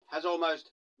world has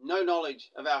almost no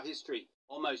knowledge of our history,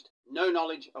 almost no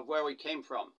knowledge of where we came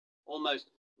from, almost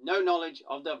no knowledge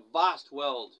of the vast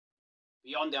world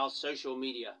beyond our social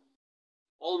media,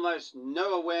 almost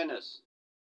no awareness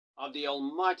of the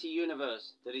almighty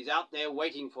universe that is out there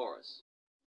waiting for us.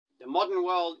 The modern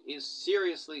world is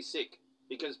seriously sick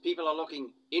because people are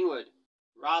looking inward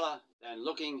rather than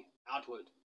looking outward.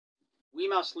 We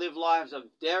must live lives of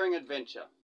daring adventure,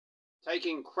 take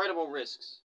incredible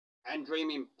risks, and dream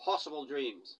impossible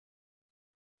dreams.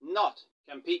 Not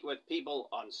compete with people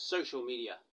on social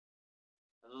media.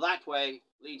 That way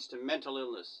leads to mental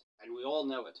illness, and we all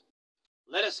know it.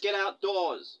 Let us get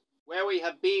outdoors, where we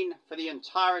have been for the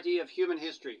entirety of human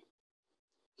history.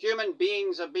 Human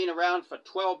beings have been around for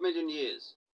 12 million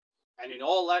years, and in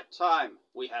all that time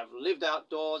we have lived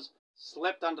outdoors,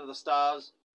 slept under the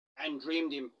stars, and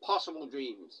dreamed impossible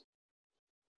dreams.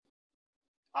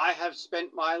 I have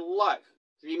spent my life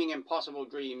dreaming impossible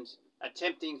dreams,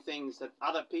 attempting things that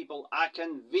other people are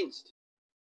convinced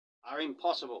are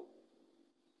impossible.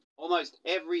 Almost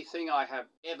everything I have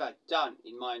ever done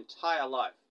in my entire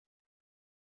life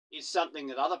is something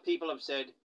that other people have said,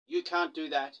 you can't do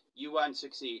that, you won't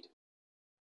succeed.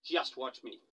 Just watch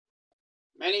me.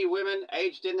 Many women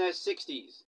aged in their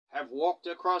 60s have walked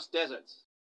across deserts.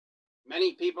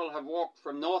 Many people have walked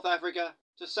from North Africa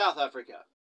to South Africa,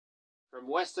 from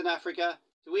Western Africa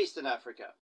to Eastern Africa.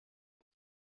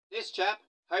 This chap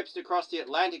hopes to cross the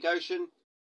Atlantic Ocean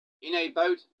in a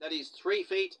boat that is 3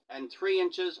 feet and 3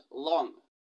 inches long.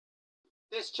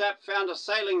 This chap found a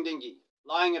sailing dinghy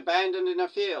lying abandoned in a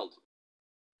field.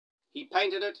 He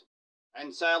painted it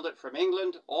and sailed it from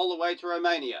England all the way to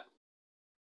Romania,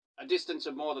 a distance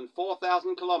of more than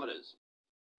 4,000 kilometers,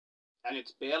 and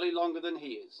it's barely longer than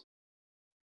he is.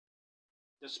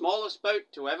 The smallest boat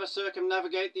to ever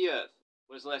circumnavigate the Earth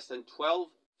was less than 12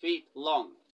 feet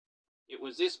long. It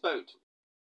was this boat,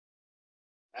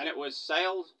 and it was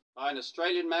sailed by an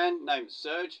Australian man named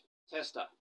Serge Testa.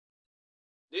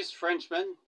 This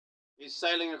Frenchman is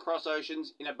sailing across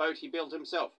oceans in a boat he built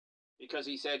himself because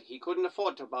he said he couldn't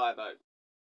afford to buy a boat.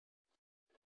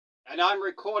 And I'm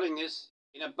recording this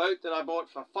in a boat that I bought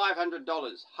for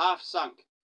 $500, half sunk.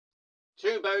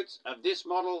 2 boats of this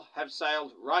model have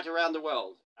sailed right around the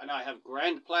world, and I have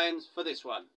grand plans for this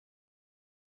one.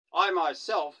 I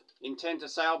myself intend to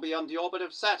sail beyond the orbit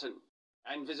of Saturn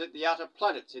and visit the outer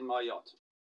planets in my yacht.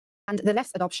 And the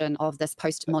left's adoption of this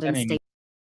postmodern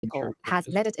staple has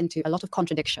led it into a lot of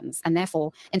contradictions and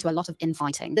therefore into a lot of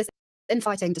infighting. This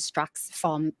infighting distracts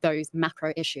from those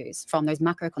macro issues, from those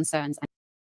macro concerns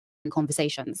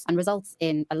conversations and results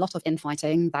in a lot of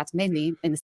infighting that's mainly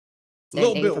in the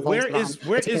little bit. Where is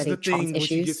the thing when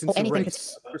she gets into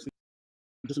race?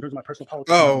 Just in terms of my personal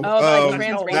politics. Oh, like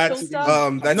transracial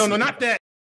stuff? That's no, not that.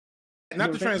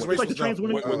 Not the transracial stuff.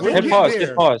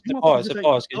 Just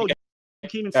pause.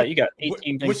 You got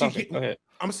 18 things. Go ahead.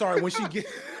 I'm sorry. When she get,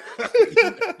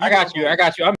 I got you.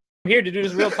 I'm here to do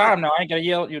this real time now. I ain't gotta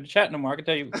yell at you in the chat no more. I can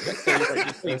tell you.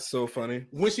 That's so funny.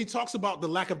 When she talks about the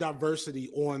lack of diversity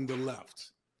on the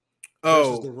left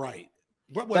versus the right,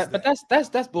 what was that? But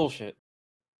that's bullshit.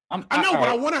 I know,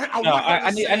 but right.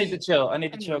 I need to chill. I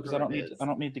need to chill because I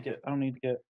don't need to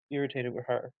get irritated with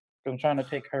her. I'm trying to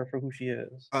take her for who she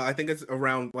is. I think it's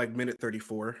around like minute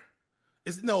 34.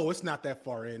 It's not that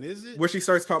far in, is it? Where she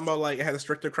starts talking about like it has a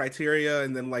stricter criteria,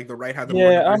 and then like the right has the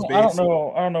more.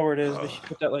 I don't know where it is, but she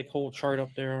put that like whole chart up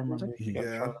there. I remember.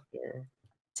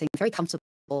 Seeing very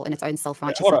comfortable in its own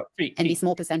self-righteousness. Hold up, and the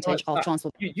small percentage of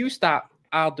transphobic. You stop.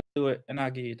 I'll do it, and I'll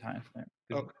give you time.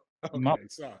 Okay.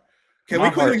 Sorry. Can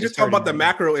we quickly just talk about the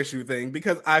macro issue thing?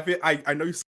 Because I know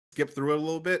you skipped through it a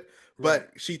little bit, but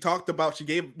she talked about, she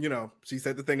gave, she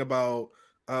said the thing about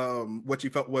what she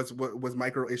felt was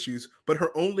micro issues, but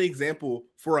her only example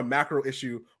for a macro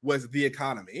issue was the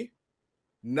economy,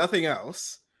 nothing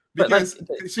else. Because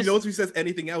she knows if she says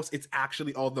anything else, it's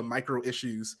actually all the micro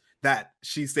issues that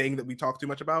she's saying that we talk too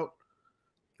much about,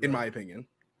 in my opinion.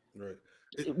 Right.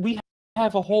 We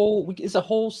have it's a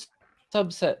whole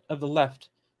subset of the left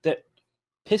that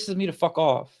pisses me to fuck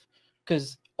off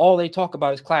because all they talk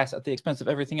about is class at the expense of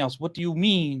everything else. What do you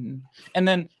mean? And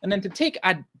then to take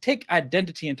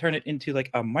identity and turn it into like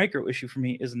a micro issue for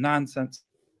me is nonsense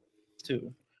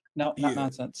too. No, not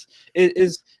nonsense. It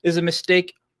is a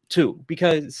mistake too,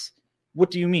 because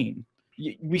what do you mean?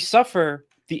 We suffer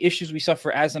the issues we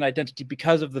suffer as an identity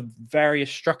because of the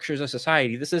various structures of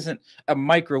society. This isn't a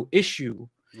micro issue.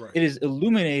 Right. It is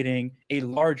illuminating a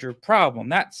larger problem.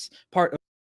 That's part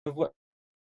of what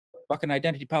fucking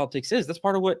identity politics is. That's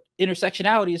part of what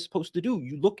intersectionality is supposed to do.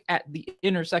 You look at the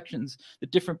intersections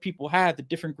that different people have, that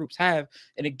different groups have,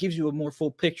 and it gives you a more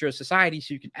full picture of society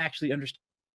so you can actually understand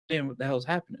what the hell is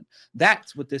happening.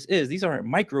 That's what this is. These aren't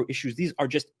micro issues. These are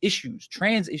just issues.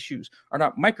 Trans issues are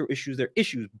not micro issues. They're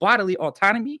issues. Bodily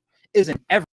autonomy is an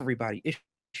everybody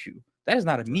issue. That is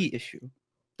not a me issue.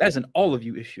 That is an all of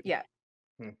you issue. Yeah.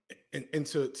 And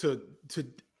to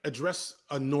address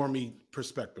a normie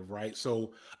perspective, right?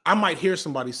 So I might hear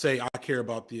somebody say, I care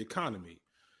about the economy.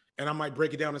 And I might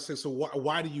break it down and say, so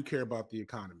why do you care about the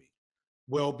economy?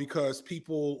 Well, because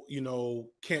people,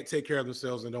 can't take care of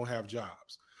themselves and don't have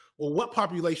jobs. Well, what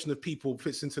population of people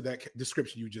fits into that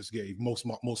description you just gave?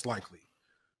 Most likely.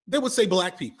 They would say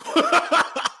Black people.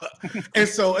 And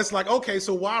so it's like, okay,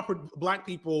 so why are Black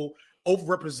people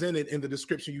overrepresented in the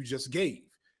description you just gave?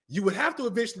 You would have to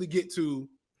eventually get to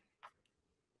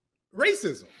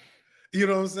racism. You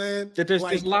know what I'm saying? There's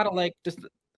a lot of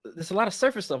there's a lot of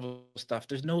surface level stuff.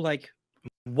 There's no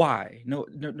why,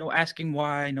 no asking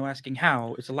why, no asking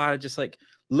how. It's a lot of just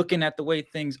looking at the way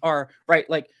things are, right?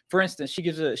 Like, for instance, she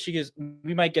gives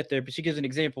we might get there, but she gives an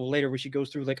example later where she goes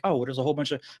through there's a whole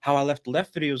bunch of how I left the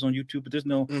left videos on YouTube, but there's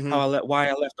no why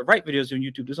I left the right videos on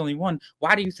YouTube. There's only one.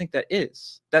 Why do you think that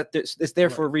is? That it's there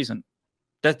for a reason.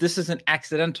 That this isn't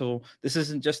accidental. This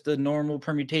isn't just the normal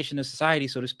permutation of society,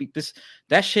 so to speak.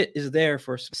 That shit is there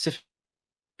for a specific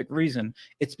reason.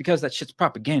 It's because that shit's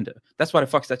propaganda. That's why the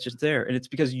fuck's that shit's there. And it's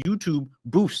because YouTube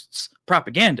boosts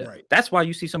propaganda. Right. That's why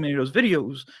you see so many of those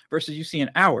videos versus you see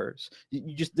in ours.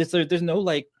 You just there's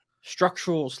no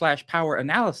structural / power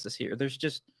analysis here. There's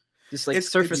just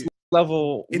this surface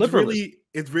level liberalism.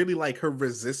 It's really like her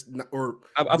resist, or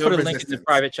I'll put a link in the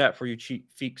private chat for you, cheap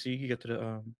feek, so you can get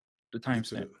to the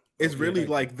timestamp. It's really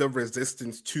like the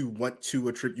resistance to want to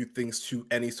attribute things to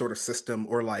any sort of system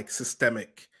or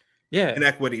systemic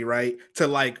inequity, right?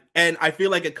 And I feel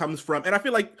like it comes from, and I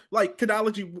feel like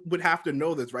Kidology would have to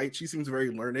know this, right? She seems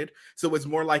very learned, so it's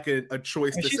more like a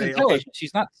choice to say, okay,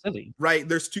 she's not silly, right?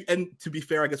 There's two, and to be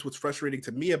fair, I guess what's frustrating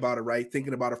to me about it, right,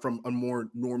 thinking about it from a more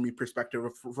normie perspective,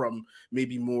 from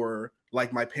maybe more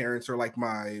like my parents or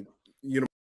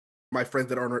my friends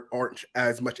that aren't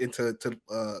as much into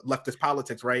leftist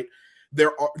politics, right?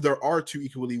 There are two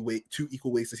equal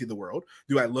ways to see the world.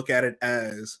 Do I look at it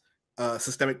as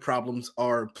systemic problems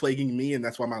are plaguing me and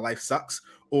that's why my life sucks,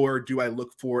 or do I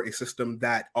look for a system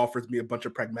that offers me a bunch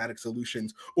of pragmatic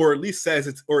solutions, or at least says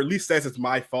it's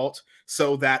my fault,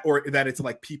 so that, or that it's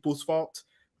people's fault,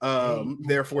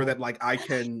 therefore that I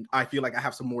feel like I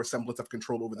have some more semblance of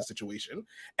control over the situation.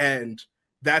 And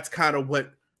that's kind of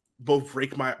what both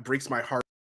breaks my heart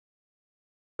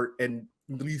and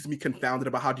leaves me confounded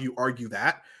about how do you argue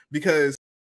that, because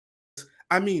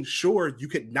I mean, sure, you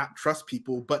could not trust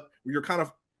people, but you're kind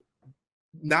of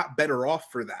not better off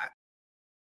for that.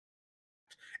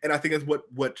 And I think that's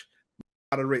what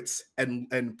moderates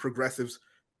and progressives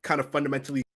kind of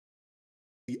fundamentally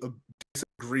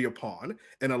disagree upon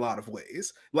in a lot of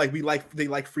ways. Like they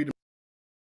like freedom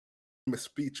of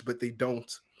speech, but they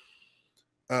don't.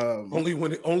 Only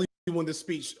when the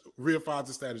speech reifies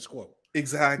the status quo.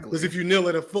 Exactly. Because if you kneel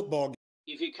at a football game,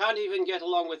 if you can't even get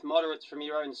along with moderates from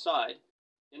your own side,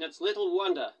 then it's little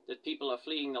wonder that people are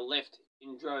fleeing the left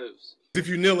in droves. If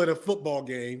you kneel at a football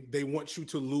game, they want you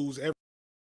to lose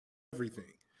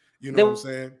everything. You know what I'm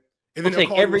saying? And They'll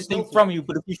take everything from you,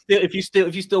 but if you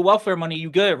steal welfare money, you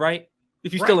good, right?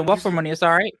 If you're stealing welfare money, it's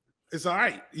all right. It's all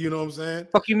right. You know what I'm saying?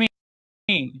 Fuck you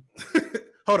mean?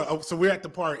 Hold on. So we're at the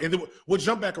part, and then we'll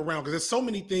jump back around because there's so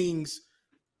many things.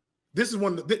 This is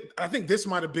one. I think this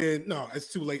might have been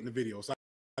it's too late in the video. So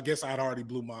I guess I'd already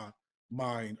blew my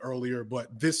mind earlier,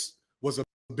 but this was a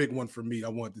big one for me. I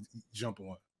wanted to jump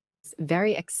on.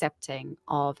 Very accepting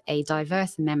of a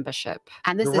diverse membership,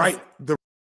 and this the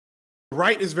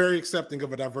right is very accepting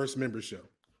of a diverse membership.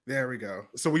 There we go.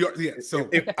 So we are, yeah. So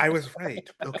if I was right,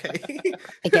 okay.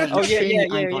 Again, yeah.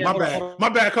 My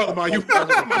bad, color my you.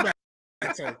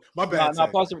 My bad. No,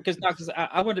 pause it because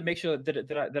I wanted to make sure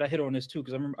that I hit on this too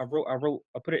because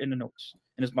I put it in the notes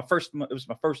and it was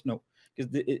my first note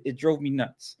because it drove me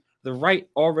nuts. The right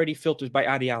already filters by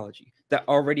ideology. That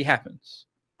already happens.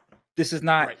 This is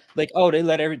not like,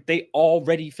 they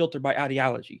already filter by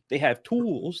ideology. They have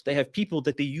tools, they have people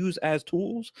that they use as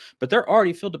tools, but they're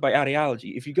already filtered by ideology.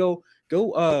 If you go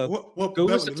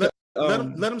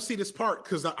let them see this part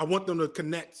because I want them to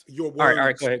connect your words all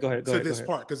right, go ahead, to this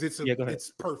part because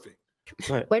it's perfect.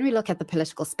 When we look at the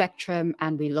political spectrum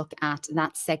and we look at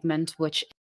that segment which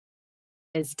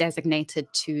is designated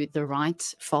to the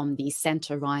right, from the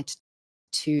center right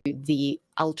to the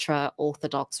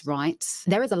ultra-orthodox right,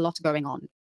 there is a lot going on.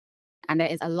 And there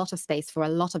is a lot of space for a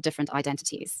lot of different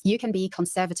identities. You can be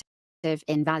conservative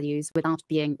in values without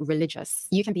being religious.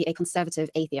 You can be a conservative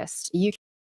atheist. You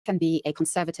can be a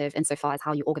conservative insofar as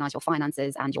how you organize your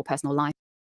finances and your personal life,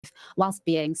 whilst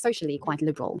being socially quite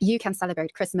liberal. You can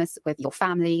celebrate Christmas with your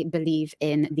family, believe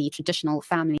in the traditional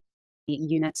family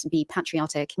unit, be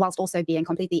patriotic, whilst also being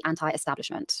completely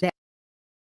anti-establishment. There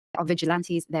are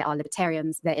vigilantes, there are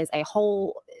libertarians, there is a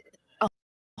whole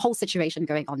situation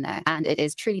going on there, and it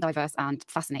is truly diverse and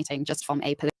fascinating just from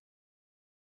a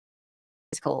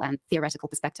political and theoretical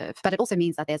perspective. But it also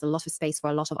means that there's a lot of space for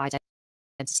a lot of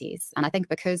identities. And I think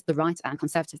because the right and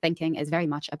conservative thinking is very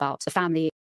much about the family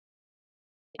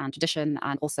and tradition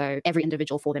and also every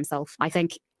individual for themselves, I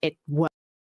think it works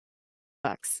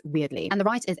weirdly. And the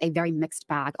right is a very mixed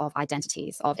bag of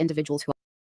identities, of individuals who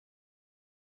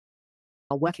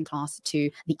are working class to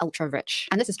the ultra rich.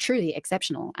 And this is truly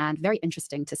exceptional and very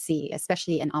interesting to see,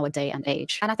 especially in our day and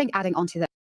age. And I think adding on to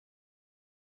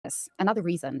this, another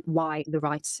reason why the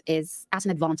right is at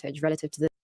an advantage relative to the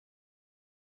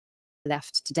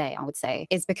left today, I would say,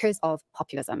 is because of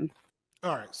populism.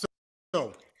 All right.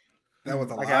 So that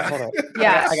was a lot.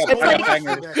 Yeah, it's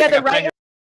like the right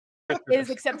is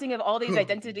accepting of all these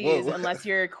identities unless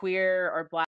you're queer or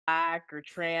black or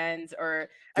trans or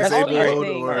all these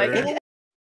things. Like,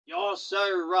 you're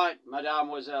so right,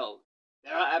 mademoiselle.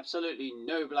 There are absolutely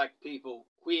no black people,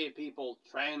 queer people,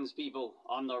 trans people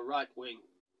on the right wing.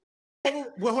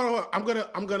 Well, hold on.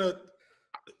 I'm gonna.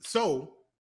 So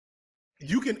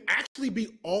you can actually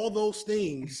be all those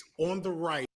things on the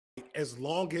right as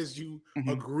long as you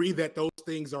agree that those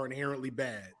things are inherently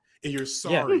bad and you're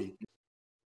sorry.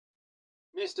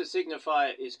 Yeah. Mr.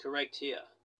 Signifier is correct here.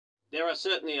 There are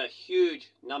certainly a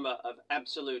huge number of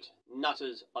absolute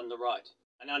nutters on the right.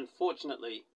 And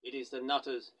unfortunately, it is the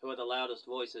nutters who are the loudest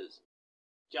voices,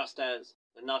 just as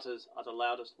the nutters are the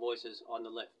loudest voices on the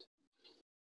left.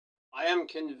 I am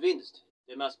convinced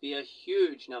there must be a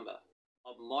huge number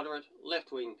of moderate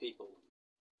left-wing people,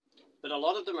 but a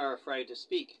lot of them are afraid to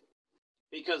speak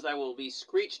because they will be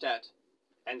screeched at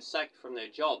and sacked from their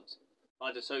jobs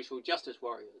by the social justice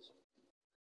warriors.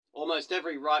 Almost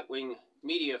every right-wing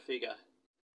media figure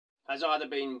has either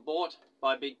been bought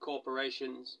by big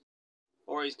corporations,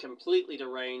 or is completely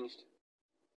deranged,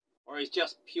 or is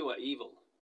just pure evil.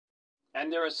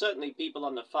 And there are certainly people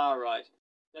on the far right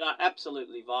that are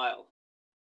absolutely vile.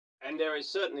 And there is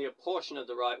certainly a portion of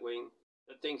the right wing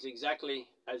that thinks exactly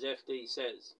as FD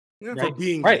says. Yeah,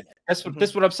 right. That's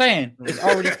what I'm saying. It's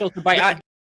already filtered by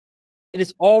it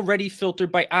is already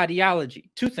filtered by ideology.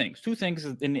 Two things,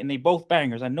 and they both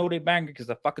bangers. I know they banger because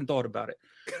I fucking thought about it.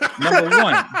 Number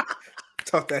one,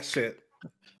 talk that shit.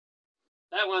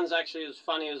 That one's actually as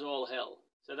funny as all hell.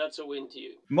 So that's a win to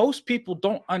you. Most people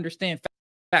don't understand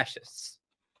fascists.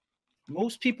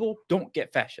 Most people don't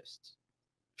get fascists.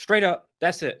 Straight up,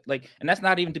 that's it. Like, and that's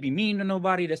not even to be mean to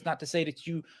nobody. That's not to say that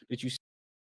you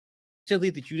silly,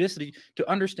 that you this. To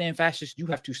understand fascists, you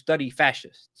have to study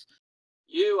fascists.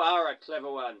 You are a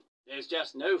clever one. There's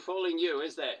just no fooling you,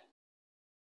 is there?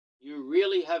 You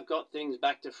really have got things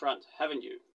back to front, haven't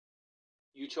you?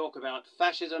 You talk about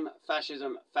fascism,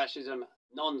 fascism, fascism,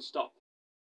 non-stop.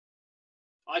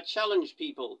 I challenge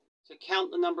people to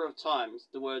count the number of times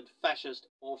the word fascist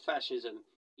or fascism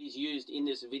is used in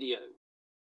this video.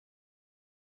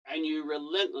 And you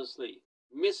relentlessly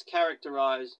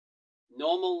mischaracterize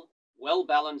normal,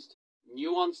 well-balanced,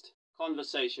 nuanced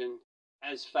conversation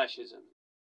as fascism.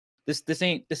 This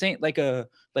ain't like a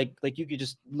like you could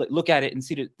just look at it and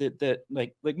see that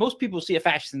like most people see a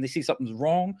fascist and they see something's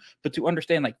wrong, but to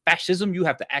understand like fascism, you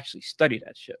have to actually study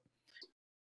that shit.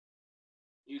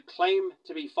 You claim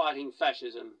to be fighting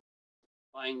fascism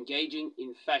by engaging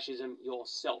in fascism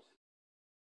yourself,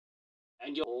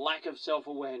 and your lack of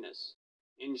self-awareness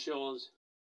ensures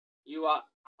you are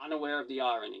unaware of the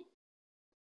irony.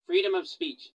 Freedom of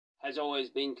speech has always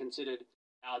been considered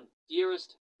our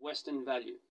dearest Western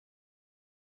value.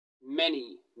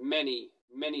 Many, many,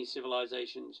 many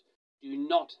civilizations do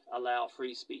not allow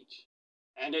free speech,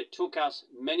 and it took us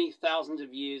many thousands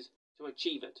of years to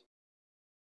achieve it.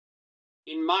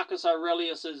 In Marcus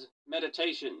Aurelius's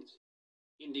Meditations,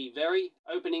 in the very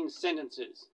opening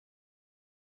sentences,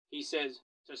 he says,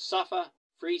 to suffer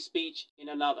free speech in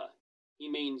another. He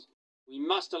means we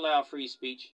must allow free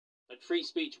speech, but free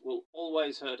speech will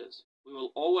always hurt us. We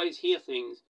will always hear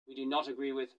things we do not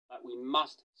agree with, but we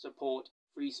must support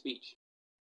free speech.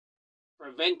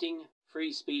 Preventing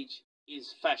free speech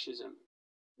is fascism,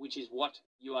 which is what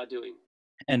you are doing.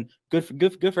 And good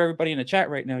for everybody in the chat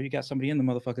right now. You got somebody in the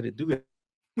motherfucker that do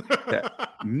that.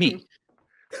 Me.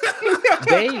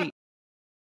 They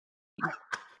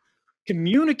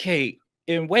communicate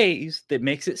in ways that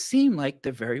makes it seem like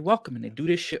they're very welcoming. They do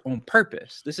this shit on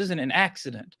purpose. This isn't an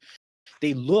accident.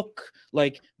 They look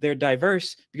like they're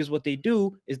diverse because what they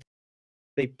do is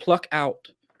they pluck out,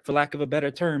 for lack of a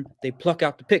better term, they pluck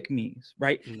out the pick-me's,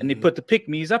 right? Mm-hmm. And they put the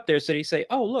pick-me's up there, so they say,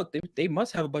 oh, look, they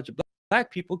must have a bunch of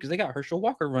black people because they got Herschel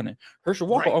Walker running. Herschel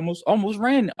Walker almost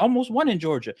won in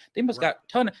Georgia. They must got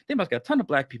a ton of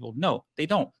black people. No, they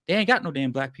don't. They ain't got no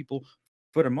damn black people.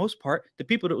 For the most part, the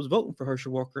people that was voting for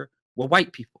Herschel Walker were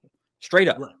white people. Straight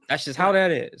up. Right. That's just how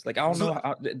that is. Like, I don't know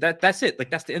how that's it. Like,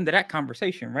 that's the end of that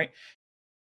conversation, right?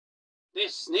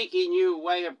 This sneaky new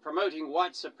way of promoting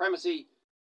white supremacy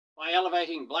by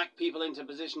elevating black people into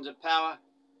positions of power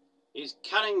is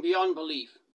cunning beyond belief.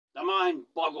 The mind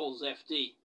boggles,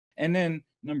 FD. And then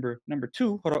number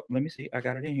two, hold up, let me see. I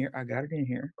got it in here.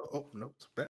 Oh, no, it's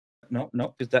bad. No,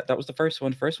 because that was the first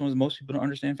one. The first one was most people don't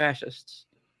understand fascists.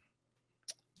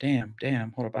 Damn.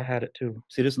 Hold up, I had it too.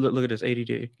 See this, look at this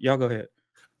ADD. Y'all go ahead.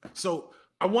 So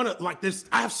I want to like this.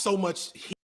 I have so much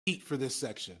heat for this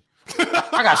section.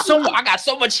 I got so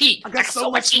much heat. I got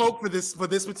so much smoke for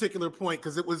this particular point,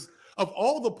 because it was, of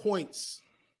all the points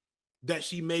that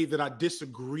she made that I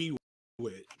disagree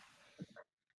with.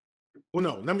 Well,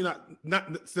 no, I mean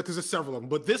not because there's several of them,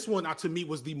 but this one to me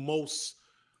was the most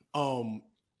asinine.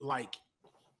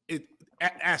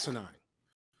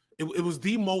 It was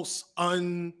the most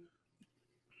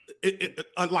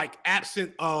like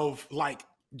absent of like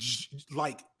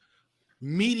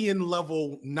median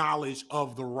level knowledge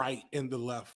of the right and the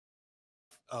left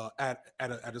at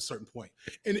a certain point.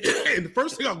 And the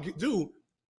first thing I'll do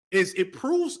is it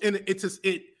proves, and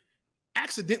it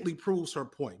accidentally proves her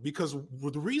point, because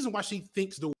the reason why she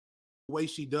thinks the way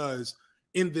she does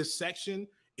in this section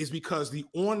is because the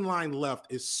online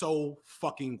left is so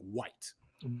fucking white.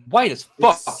 White as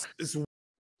fuck.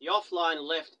 The offline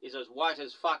left is as white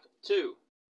as fuck too.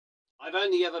 I've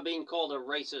only ever been called a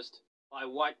racist by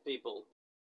white people.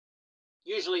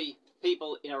 Usually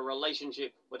people in a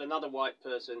relationship with another white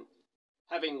person,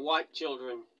 having white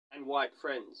children and white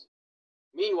friends.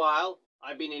 Meanwhile,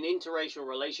 I've been in interracial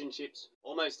relationships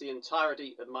almost the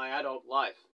entirety of my adult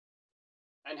life,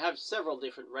 and have several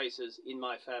different races in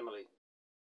my family.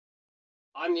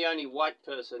 I'm the only white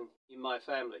person in my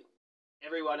family.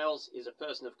 Everyone else is a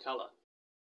person of color.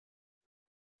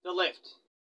 The left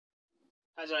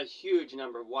has a huge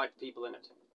number of white people in it,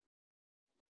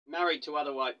 married to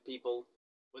other white people,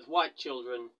 with white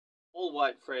children, all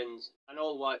white friends, and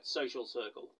all white social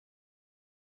circle.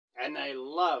 And they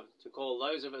love to call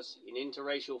those of us in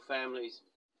interracial families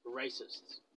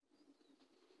racists.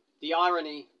 The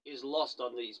irony is lost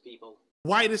on these people.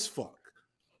 White as fuck.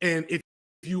 And if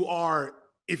you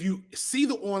see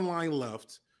the online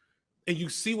left, and you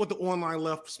see what the online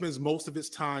left spends most of its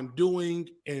time doing,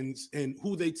 and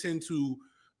who they tend to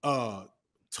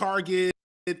target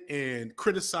and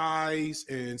criticize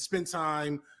and spend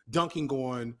time dunking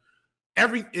on.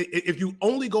 If you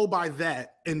only go by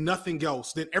that and nothing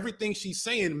else, then everything she's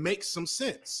saying makes some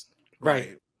sense.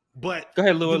 Right. But go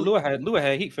ahead, Lua. Lua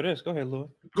had heat for this. Go ahead, Lua.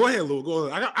 Go ahead, Lou. Go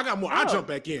ahead. I got more. I'll jump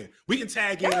back in. We can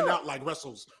tag in and out like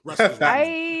wrestlers.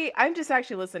 I'm just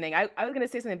actually listening. I was gonna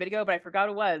say something a bit ago, but I forgot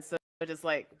what it was. So just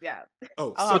like, yeah.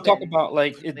 Oh, so talk about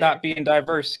like it not being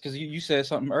diverse, because you said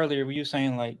something earlier where you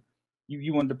saying like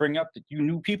you wanted to bring up that you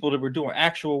knew people that were doing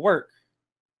actual work.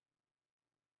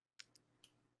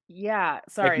 Yeah,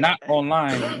 sorry. Like not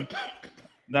online.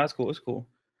 That's cool. It's cool.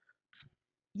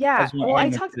 Yeah. Well, I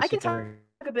can talk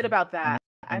a bit about that.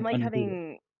 I'm like undo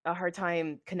having a hard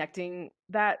time connecting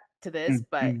that to this,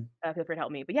 but feel free to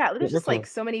help me. But yeah, there's just like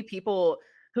so many people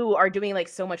who are doing like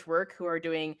so much work, who are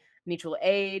doing mutual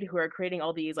aid, who are creating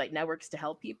all these like networks to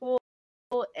help people.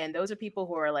 And those are people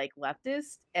who are like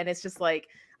leftist. And it's just like,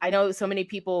 I know so many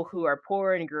people who are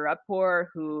poor and grew up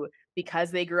poor, who, because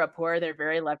they grew up poor, they're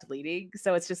very left leaning.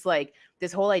 So it's just like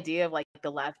this whole idea of like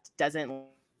the left doesn't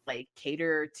like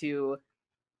cater to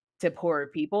poor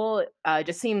people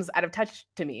just seems out of touch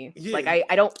to me. Yeah, like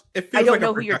I don't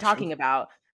know who you're talking about.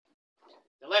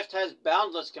 The left has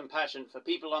boundless compassion for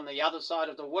people on the other side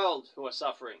of the world who are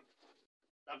suffering.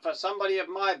 But for somebody of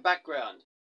my background,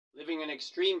 living in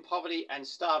extreme poverty and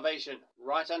starvation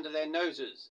right under their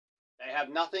noses, they have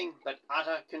nothing but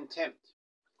utter contempt.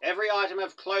 Every item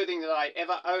of clothing that I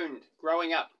ever owned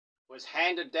growing up was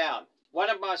handed down.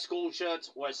 One of my school shirts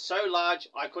was so large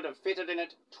I could have fitted in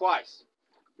it twice.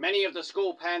 Many of the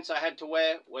school pants I had to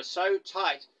wear were so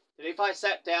tight that if I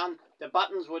sat down, the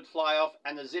buttons would fly off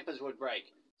and the zippers would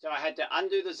break. So I had to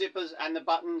undo the zippers and the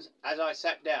buttons as I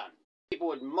sat down. People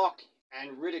would mock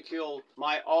and ridicule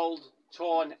my old,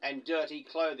 torn and dirty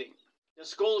clothing. The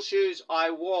school shoes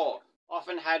I wore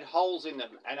often had holes in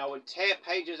them, and I would tear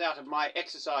pages out of my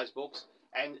exercise books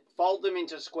and fold them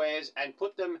into squares and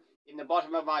put them in the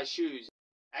bottom of my shoes.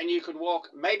 And you could walk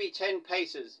maybe 10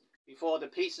 paces before the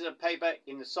pieces of paper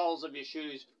in the soles of your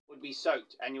shoes would be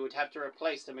soaked and you would have to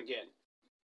replace them again.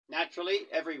 Naturally,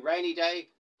 every rainy day,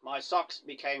 my socks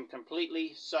became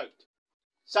completely soaked.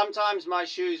 Sometimes my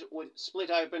shoes would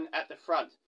split open at the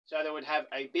front, so they would have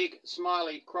a big,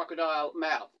 smiley crocodile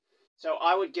mouth. So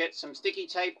I would get some sticky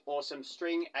tape or some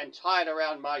string and tie it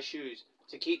around my shoes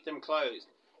to keep them closed.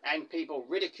 And people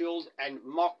ridiculed and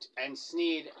mocked and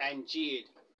sneered and jeered.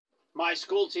 My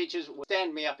school teachers would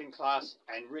stand me up in class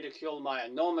and ridicule my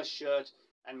enormous shirt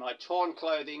and my torn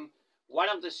clothing. One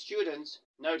of the students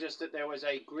noticed that there was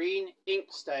a green ink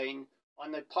stain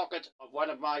on the pocket of one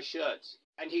of my shirts,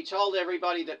 and he told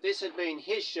everybody that this had been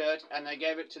his shirt and they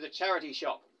gave it to the charity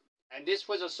shop. And this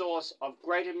was a source of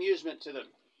great amusement to them,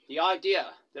 the idea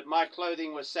that my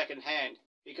clothing was second-hand,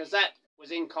 because that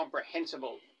was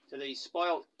incomprehensible to these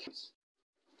spoiled kids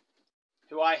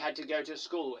who I had to go to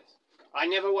school with. I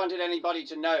never wanted anybody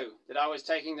to know that I was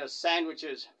taking the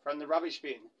sandwiches from the rubbish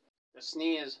bin. The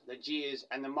sneers, the jeers,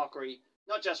 and the mockery,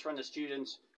 not just from the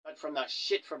students, but from the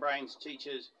shit-for-brains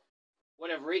teachers,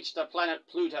 would have reached the planet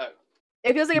Pluto.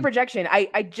 It feels like a projection.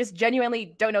 I just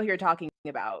genuinely don't know who you're talking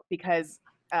about, because,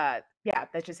 yeah,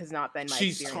 that just has not been my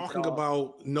experience. She's talking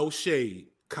about no shade,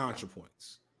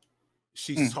 ContraPoints.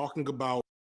 She's talking about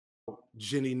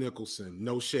Jenny Nicholson,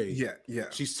 no shade. Yeah.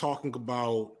 She's talking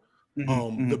about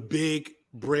the big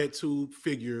bread tube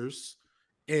figures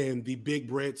and the big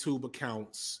bread tube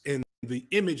accounts and the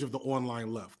image of the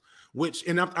online left, which,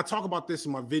 and I talk about this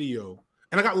in my video,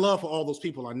 and I got love for all those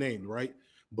people I named, right?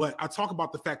 But I talk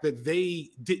about the fact that they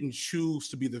didn't choose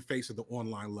to be the face of the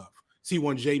online left.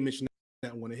 C1J mentioned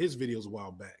that in one of his videos a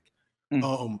while back.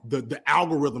 The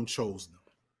algorithm chose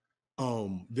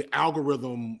them. The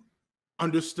algorithm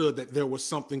understood that there was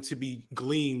something to be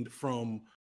gleaned from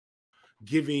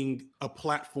giving a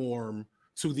platform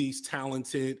to these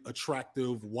talented,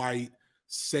 attractive, white,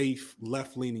 safe,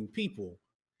 left-leaning people,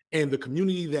 and the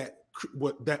community that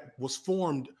was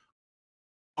formed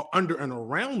under and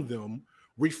around them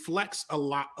reflects a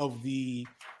lot of the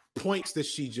points that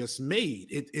she just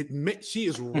made. She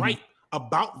is right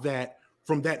about that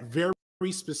from that very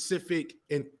specific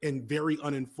and very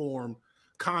uninformed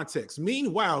context.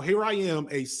 Meanwhile, here I am,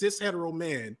 a cis hetero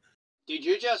man. Did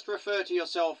you just refer to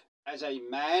yourself as a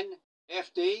man,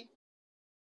 FD?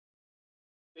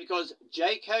 Because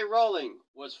J.K. Rowling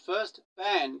was first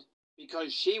banned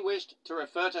because she wished to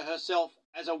refer to herself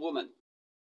as a woman.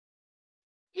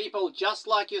 People just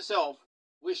like yourself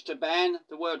wished to ban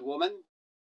the word woman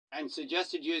and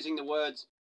suggested using the words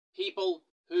people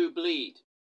who bleed.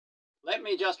 Let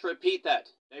me just repeat that.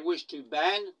 They wish to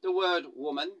ban the word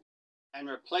woman and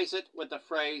replace it with the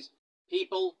phrase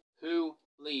people who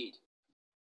lead.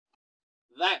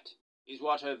 That is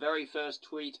what her very first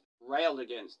tweet railed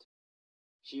against.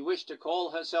 She wished to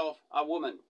call herself a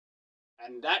woman,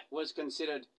 and that was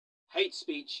considered hate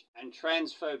speech and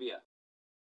transphobia.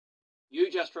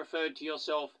 You just referred to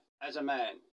yourself as a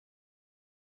man.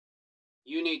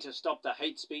 You need to stop the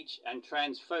hate speech and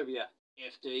transphobia,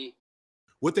 FD.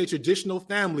 With a traditional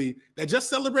family that just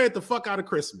celebrated the fuck out of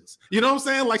Christmas. You know what I'm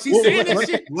saying? Like, she's saying that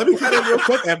shit. Let me cut in real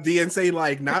quick, FD, and say,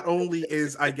 like, not only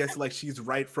is, I guess, like, she's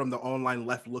right from the online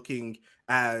left looking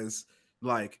as,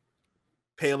 like,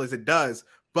 pale as it does,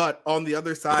 but on the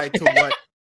other side to what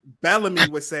Bellamy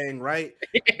was saying, right?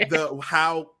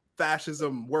 How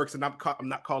fascism works, and I'm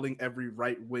not calling every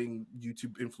right-wing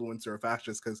YouTube influencer a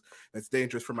fascist because that's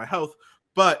dangerous for my health,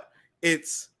 but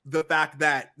it's the fact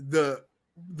that the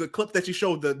clip that she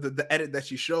showed, the edit that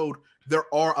she showed, there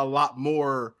are a lot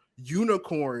more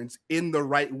unicorns in the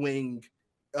right-wing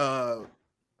ecosphere,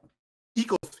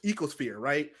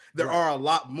 right? There are a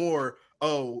lot more,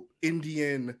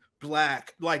 Indian,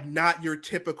 Black, like not your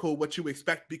typical what you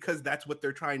expect, because that's what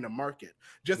they're trying to market.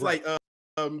 Just like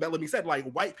Bellamy said,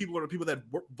 like, white people are the people that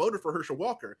voted for Herschel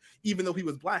Walker, even though he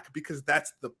was Black, because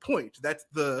that's the point. That's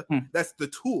the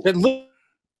tool.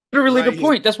 Literally the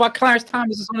point. That's why Clarence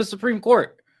Thomas is on the Supreme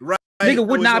Court. Right. Nigga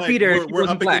would not be there if he we're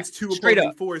wasn't up Black. against two Straight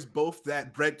opposing up. forces, both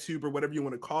that bread tube or whatever you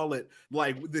want to call it,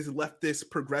 like this leftist,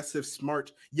 progressive,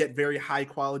 smart, yet very high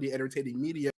quality, entertaining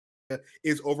media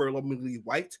is overwhelmingly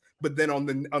white. But then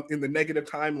in the negative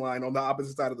timeline, on the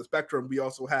opposite side of the spectrum, we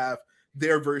also have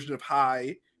their version of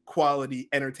high quality,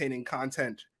 entertaining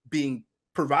content being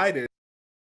provided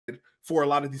for a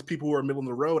lot of these people who are middle of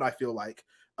the road. I feel like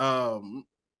a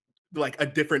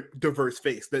different diverse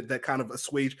face that kind of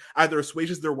either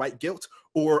assuages their white guilt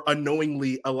or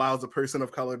unknowingly allows a person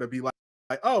of color to be like,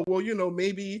 oh, well,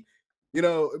 maybe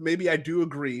I do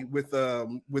agree with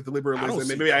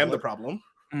liberalism. Maybe I am the problem.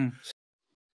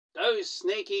 Those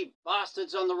sneaky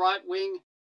bastards on the right wing,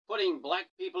 putting black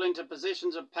people into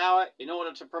positions of power in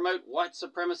order to promote white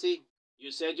supremacy.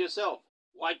 You said yourself,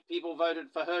 white people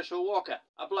voted for Herschel Walker,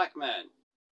 a black man,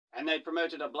 and they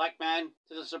promoted a black man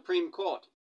to the Supreme Court.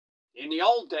 In the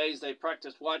old days, they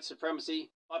practiced white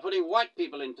supremacy by putting white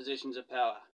people in positions of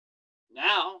power.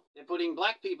 Now, they're putting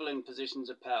black people in positions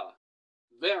of power.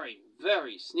 Very,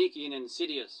 very sneaky and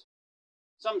insidious.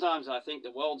 Sometimes I think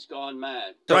the world's gone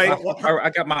mad. So I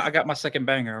got my second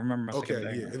banger. I remember my second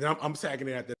banger. Yeah, and I'm tagging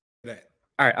it after that.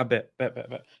 All right, I bet.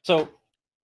 So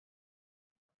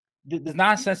the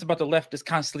nonsense about the left is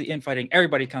constantly infighting.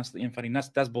 Everybody constantly infighting.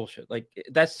 That's bullshit. Like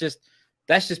that's just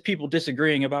people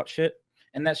disagreeing about shit.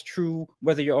 And that's true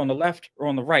whether you're on the left or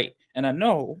on the right. And I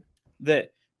know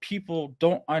that people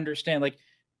don't understand. Like,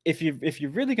 if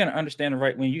you're really gonna understand the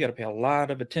right wing, you got to pay a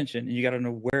lot of attention, and you got to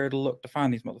know where to look to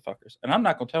find these motherfuckers. And I'm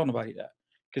not gonna tell nobody that,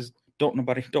 because don't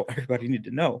everybody need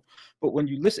to know. But when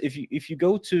you listen, if you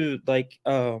go to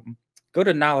go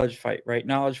to Knowledge Fight, right?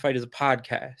 Knowledge Fight is a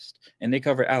podcast, and they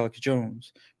cover Alex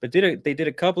Jones. But they did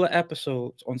a couple of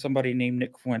episodes on somebody named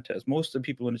Nick Fuentes. Most of the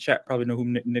people in the chat probably know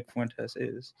who Nick Fuentes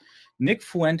is. Nick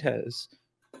Fuentes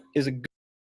is a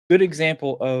good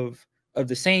example of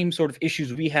the same sort of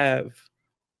issues we have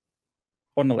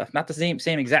on the left. Not the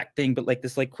same exact thing, but like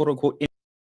this, like, quote unquote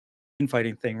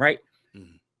infighting thing, right?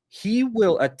 Mm-hmm. He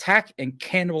will attack and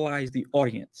cannibalize the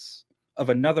audience of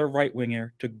another right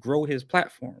winger to grow his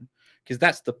platform, because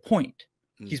that's the point.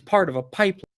 Mm-hmm. He's part of a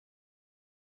pipeline.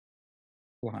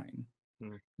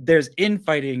 Mm-hmm. There's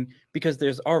infighting because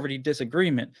there's already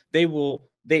disagreement.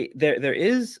 There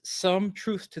is some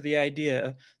truth to the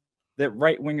idea that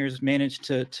right wingers manage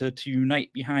to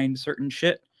unite behind certain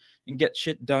shit and get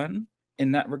shit done. In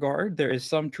that regard, there is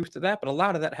some truth to that, but a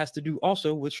lot of that has to do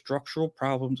also with structural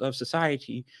problems of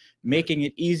society, making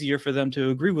it easier for them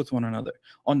to agree with one another.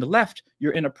 On the left,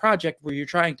 you're in a project where you're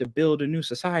trying to build a new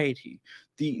society.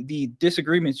 The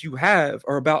disagreements you have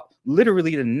are about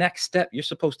literally the next step you're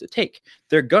supposed to take.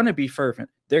 They're going to be fervent.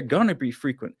 They're going to be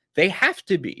frequent. They have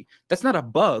to be. That's not a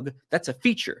bug. That's a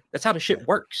feature. That's how the shit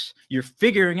works. You're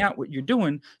figuring out what you're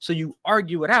doing, so you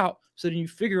argue it out, so then you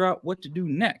figure out what to do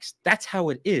next. That's how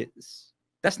it is.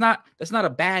 That's not a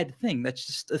bad thing. That's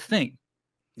just a thing.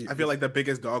 I feel like the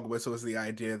biggest dog whistle is the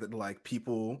idea that, like,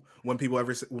 when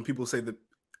people say that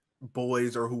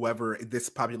boys or whoever, this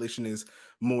population is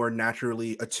more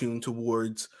naturally attuned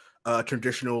towards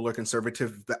traditional or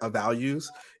conservative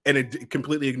values, and it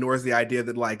completely ignores the idea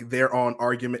that, like, they're on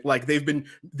argument, like they've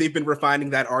been refining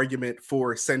that argument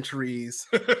for centuries,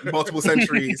 multiple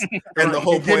centuries, and the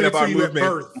whole point of our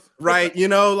movement, right? You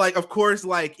know, like, of course,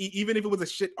 like, even if it was a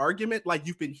shit argument, like,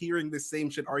 you've been hearing this same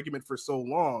shit argument for so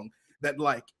long that,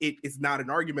 like, it is not an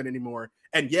argument anymore.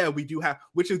 And yeah, we do have,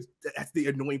 that's the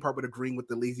annoying part with agreeing with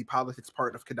the lazy politics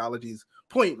part of Kidology's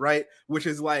point, right? Which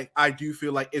is like, I do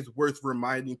feel like it's worth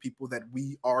reminding people that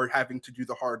we are having to do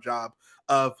the hard job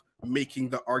of making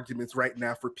the arguments right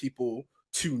now for people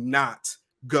to not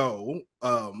go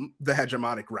the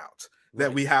hegemonic route.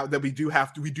 That we do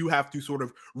have to sort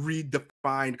of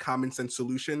redefine common sense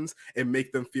solutions and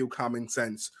make them feel common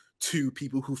sense to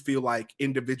people who feel like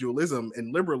individualism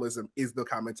and liberalism is the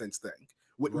common sense thing,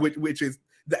 which is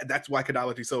that's why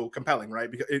Kidology is so compelling, right?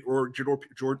 Because or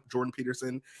Jordan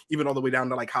Peterson, even all the way down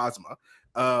to like Huzzah,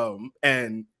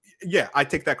 and yeah, I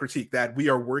take that critique that we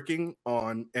are working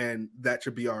on, and that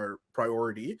should be our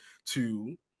priority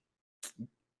to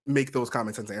make those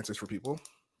common sense answers for people.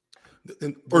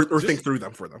 Or think through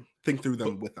them for them. Think through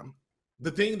them with them. The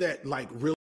thing that like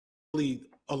really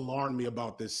alarmed me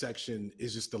about this section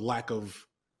is just the lack of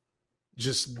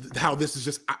just how this is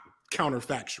just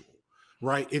counterfactual,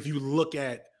 right? If you look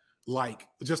at like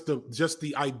just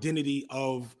the identity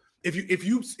of if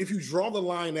you draw the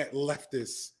line at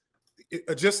leftists,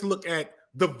 just look at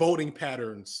the voting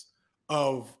patterns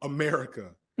of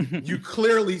America, you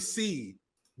clearly see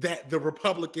that the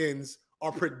Republicans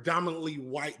are predominantly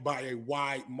white by a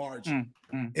wide margin,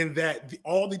 and that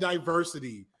all the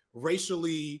diversity,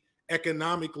 racially,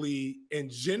 economically, and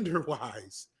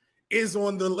gender-wise, is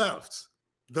on the left.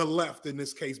 The left, in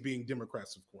this case, being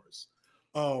Democrats, of course.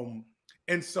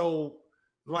 And so,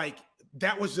 like,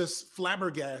 that was just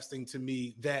flabbergasting to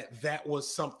me that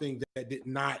was something that did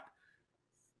not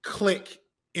click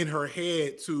in her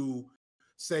head to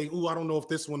say, "Ooh, I don't know if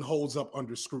this one holds up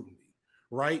under scrutiny,"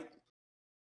 right?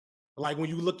 Like when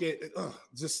you look at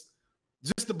just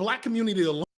the Black community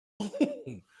alone,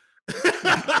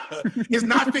 it's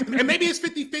not 50, and maybe it's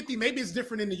 50-50, maybe it's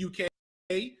different in the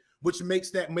UK, which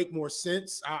makes that make more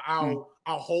sense. I'll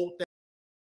hold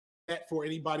that for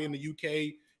anybody in the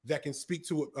UK that can speak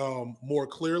to it more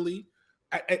clearly.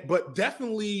 But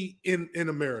definitely in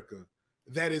America,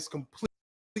 that is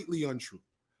completely untrue.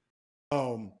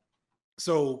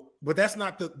 So, but that's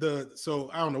not so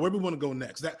I don't know where we want to go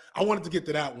next. That I wanted to get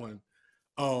to that one.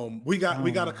 We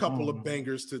got a couple of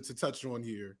bangers to touch on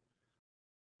here.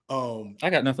 I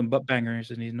got nothing but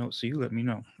bangers in these notes, so you let me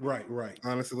know. Right.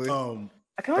 Honestly,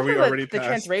 I come up with the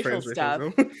transracial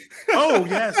stuff. Oh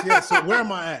yes. So where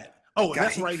am I at? Oh,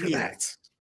 that's right here. That.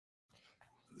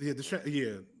 Yeah,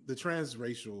 the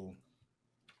transracial.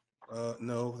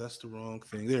 No, that's the wrong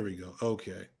thing. There we go.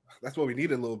 Okay. That's what we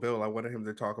needed, Lil Bill. I wanted him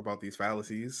to talk about these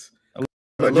fallacies.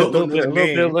 Little Bill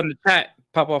in the chat.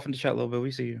 Pop off in the chat, Lil Bill. We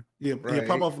see you. Yeah,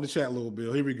 pop off in the chat, Lil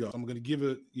Bill. Here we go. I'm gonna give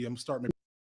it. Yeah, I'm starting.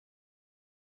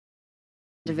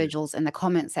 Individuals in the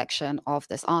comment section of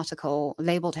this article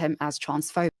labeled him as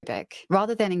transphobic.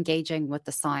 Rather than engaging with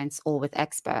the science or with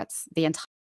experts, the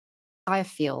entire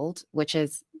field, which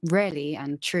is really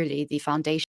and truly the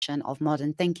foundation of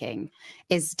modern thinking,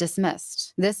 is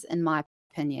dismissed. This, in my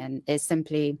opinion, is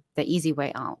simply the easy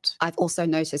way out. I've also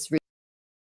noticed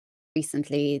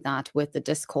recently that with the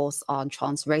discourse on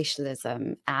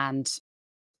transracialism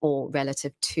or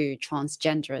relative to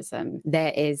transgenderism,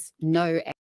 there is no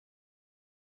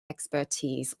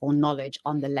expertise or knowledge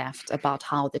on the left about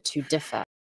how the two differ.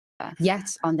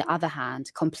 Yet, on the other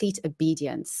hand, complete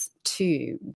obedience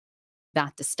to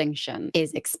that distinction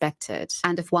is expected.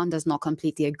 And if one does not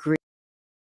completely agree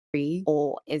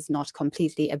or is not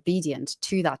completely obedient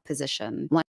to that position,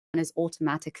 one is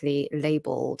automatically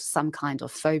labeled some kind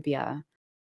of phobia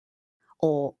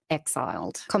or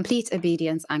exiled. Complete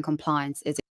obedience and compliance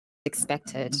is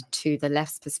expected to the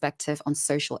left's perspective on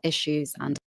social issues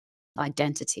and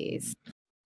identities.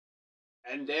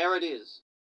 And there it is.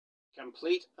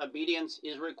 Complete obedience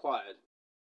is required.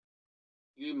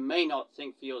 You may not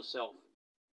think for yourself.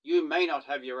 You may not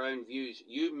have your own views.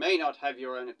 You may not have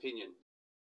your own opinion.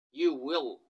 You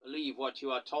will believe what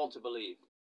you are told to believe.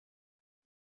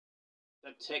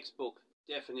 The textbook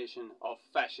definition of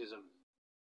fascism.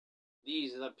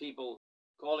 These are the people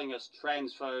calling us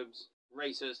transphobes,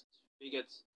 racists,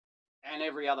 bigots, and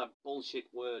every other bullshit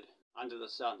word under the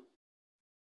sun.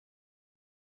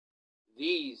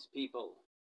 These people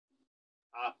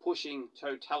are pushing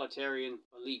totalitarian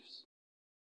beliefs.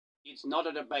 It's not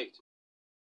a debate.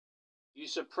 You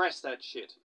suppress that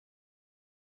shit.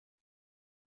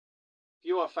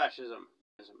 Pure fascism.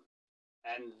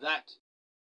 And that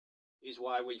is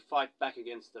why we fight back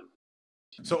against them.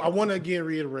 So I want to again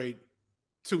reiterate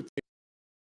two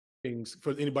things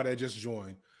for anybody that just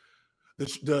joined.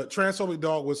 The transphobic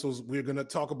dog whistles, we're going to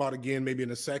talk about again maybe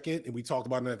in a second. And we talked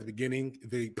about it at the beginning.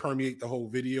 They permeate the whole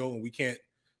video and we can't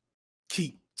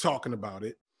keep talking about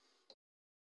it.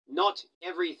 Not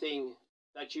everything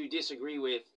that you disagree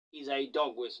with is a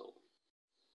dog whistle.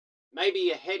 Maybe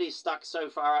your head is stuck so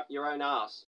far up your own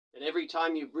ass that every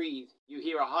time you breathe, you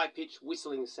hear a high-pitched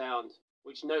whistling sound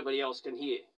which nobody else can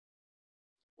hear.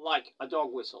 Like a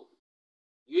dog whistle.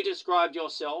 You described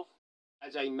yourself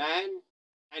as a man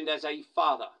and as a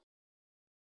father.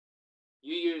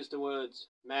 You used the words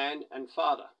man and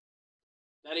father.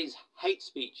 That is hate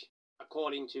speech,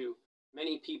 according to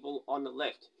many people on the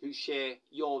left who share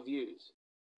your views.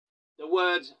 The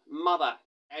words mother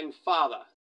and father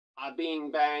are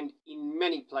being banned in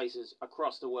many places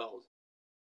across the world,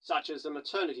 such as the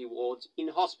maternity wards in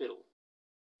hospital.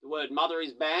 The word mother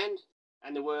is banned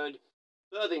and the word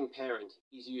birthing parent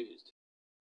is used.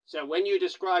 So when you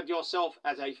described yourself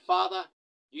as a father,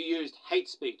 you used hate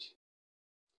speech.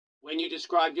 When you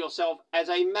described yourself as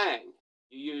a man,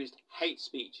 you used hate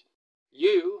speech.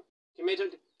 You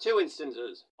committed 2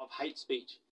 instances of hate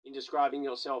speech in describing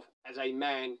yourself as a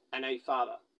man and a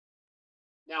father.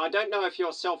 Now, I don't know if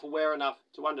you're self-aware enough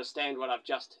to understand what I've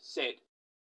just said.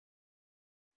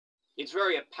 It's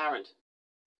very apparent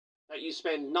that you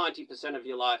spend 90% of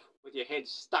your life with your head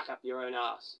stuck up your own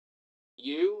ass.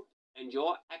 You and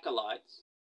your acolytes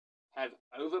have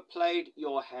overplayed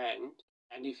your hand,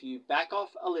 and if you back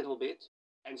off a little bit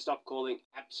and stop calling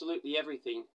absolutely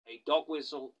everything a dog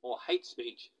whistle or hate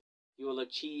speech, you will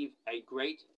achieve a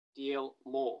great deal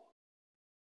more.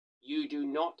 You do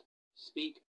not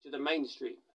speak to the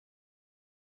mainstream.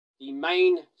 The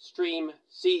mainstream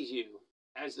sees you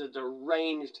as the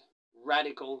deranged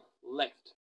radical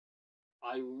left.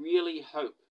 I really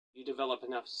hope you develop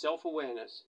enough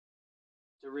self-awareness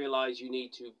to realize you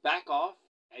need to back off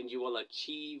and you will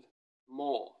achieve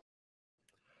more.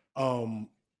 And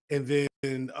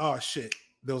then, oh shit,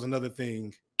 there was another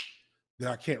thing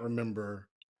that I can't remember.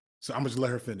 So I'm just let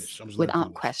her finish.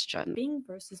 Without question. Being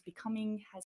versus becoming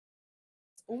has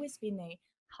always been a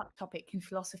hot topic in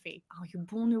philosophy. Are you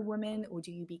born a woman or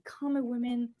do you become a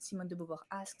woman? Simone de Beauvoir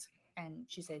asked, and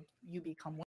she said, you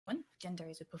become one. Gender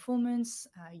is a performance.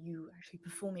 You actually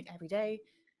perform it every day.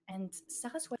 And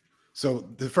Sarah Sweat. So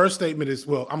the first statement is,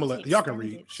 well, I'm gonna let y'all can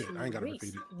read shit. I ain't gotta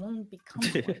repeat it. One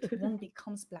becomes white, one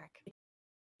becomes black.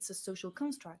 It's a social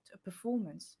construct, a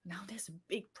performance. Now there's a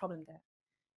big problem there.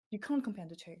 You can't compare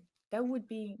the two. That would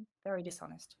be very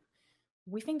dishonest.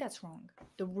 We think that's wrong.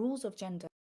 The rules of gender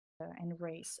and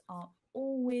race are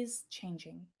always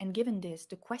changing. And given this,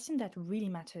 the question that really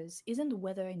matters isn't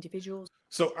whether individuals.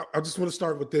 So I just want to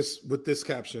start with this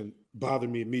caption.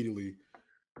 Bothered me immediately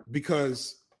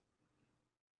because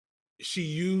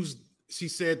she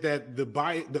said that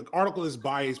the article is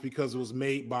biased because it was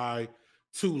made by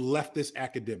 2 leftist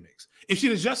academics. If she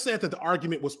had just said that the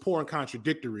argument was poor and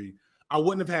contradictory, I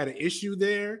wouldn't have had an issue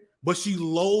there. But she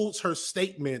loads her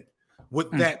statement with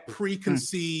that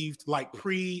preconceived, like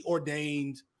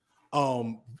preordained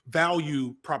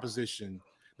value proposition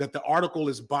that the article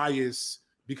is biased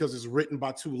because it's written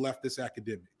by 2 leftist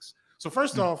academics. So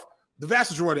first off, the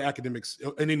vast majority of academics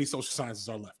in any social sciences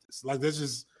are leftists. Like, let's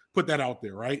just put that out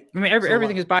there, right? I mean,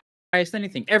 everything is biased.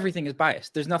 Anything, everything is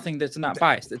biased. There's nothing that's not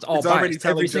biased. It's all biased.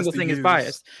 Every single thing is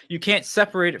biased. You can't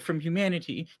separate it from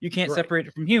humanity. You can't separate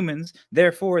it from humans.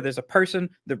 Therefore, there's a person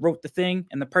that wrote the thing,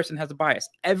 and the person has a bias.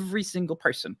 Every single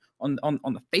person on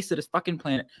the face of this fucking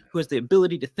planet who has the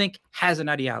ability to think has an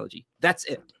ideology. That's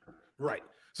it. Right.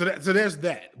 So there's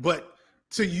that. But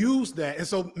to use that, and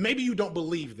so maybe you don't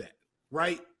believe that,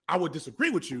 right? I would disagree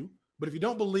with you, but if you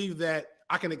don't believe that,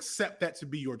 I can accept that to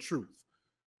be your truth.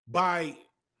 By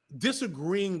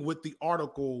disagreeing with the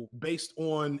article based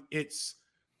on its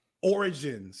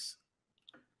origins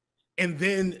and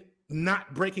then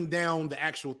not breaking down the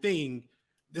actual thing,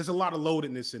 there's a lot of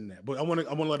loadedness in that. But I want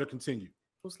to let her continue.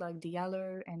 Like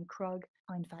Diallo and Krug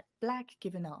are in fact black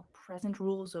given our present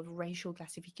rules of racial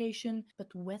classification,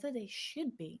 but whether they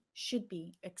should be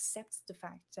accepts the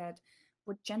fact that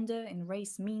what gender and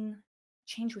race mean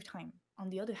change with time. On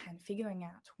the other hand, figuring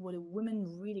out what a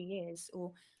woman really is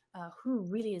or who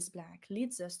really is black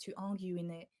leads us to argue in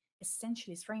a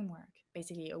essentialist framework.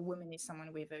 Basically, a woman is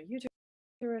someone with a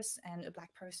uterus and a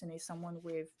black person is someone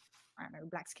with, I don't know,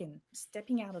 black skin.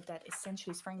 Stepping out of that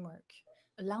essentialist framework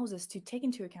allows us to take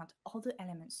into account other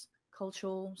elements,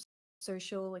 cultural,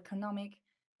 social, economic,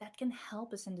 that can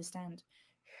help us understand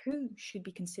who should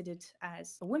be considered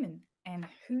as a woman and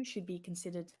who should be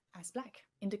considered as black.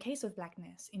 In the case of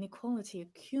blackness, inequality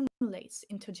accumulates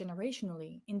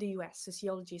intergenerationally. In the US,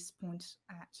 sociologists point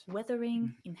at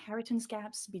weathering, inheritance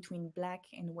gaps between black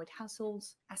and white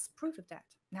households as proof of that.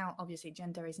 Now, obviously,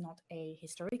 gender is not a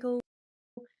historical.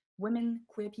 Women,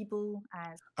 queer people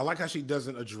as... I like how she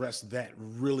doesn't address that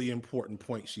really important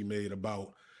point she made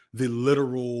about the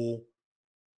literal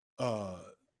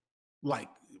like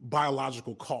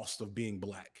biological cost of being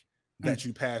black that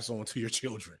you pass on to your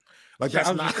children. Like, that's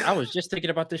I was just thinking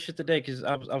about this shit today, because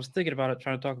I was thinking about it,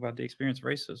 trying to talk about the experience of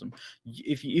racism.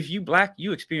 If you black,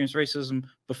 you experience racism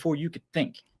before you could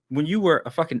think. When you were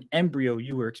a fucking embryo,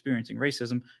 you were experiencing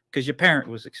racism because your parent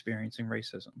was experiencing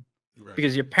racism. Right.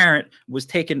 Because your parent was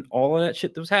taking all of that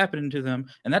shit that was happening to them,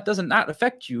 and that doesn't not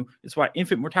affect you. It's why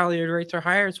infant mortality rates are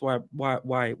higher. It's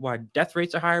why death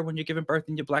rates are higher when you're giving birth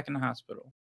and you're black in the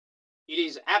hospital. It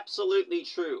is absolutely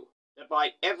true that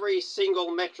by every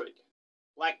single metric,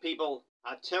 black people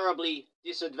are terribly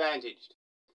disadvantaged.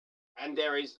 And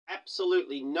there is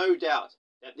absolutely no doubt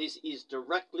that this is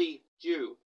directly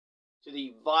due to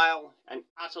the vile and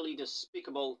utterly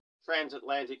despicable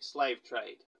transatlantic slave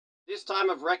trade. This time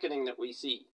of reckoning that we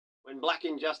see, when black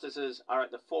injustices are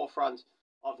at the forefront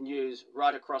of news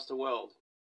right across the world,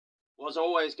 was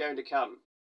always going to come.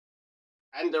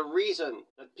 And the reason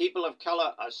that people of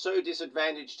colour are so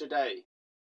disadvantaged today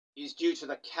is due to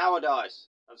the cowardice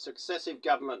of successive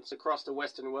governments across the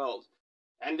Western world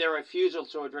and their refusal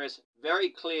to address very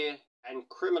clear and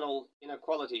criminal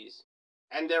inequalities,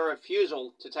 and their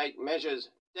refusal to take measures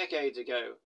decades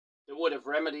ago that would have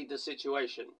remedied the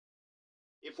situation.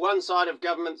 If one side of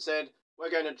government said,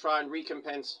 we're going to try and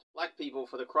recompense black people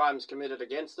for the crimes committed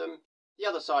against them, the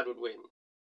other side would win.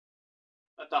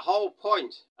 But the whole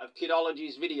point of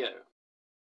Kidology's video,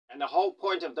 and the whole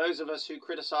point of those of us who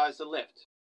criticise the left,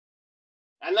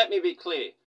 and let me be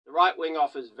clear, the right wing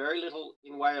offers very little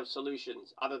in way of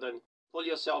solutions other than pull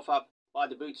yourself up by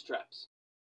the bootstraps.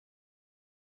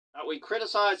 But we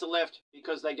criticise the left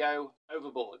because they go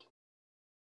overboard.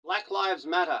 Black Lives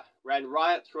Matter ran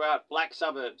riot throughout black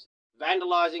suburbs,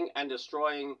 vandalising and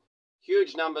destroying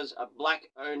huge numbers of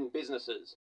black-owned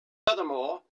businesses.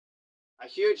 Furthermore, a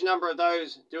huge number of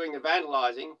those doing the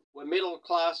vandalising were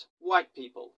middle-class white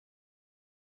people.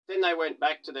 Then they went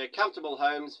back to their comfortable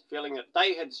homes, feeling that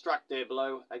they had struck their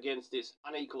blow against this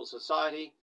unequal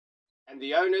society, and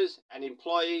the owners and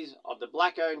employees of the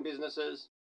black-owned businesses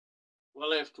were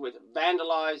left with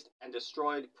vandalised and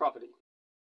destroyed property.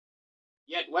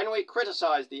 Yet when we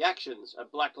criticised the actions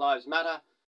of Black Lives Matter,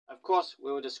 of course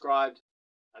we were described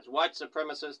as white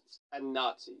supremacists and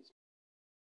Nazis.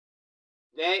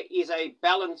 There is a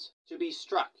balance to be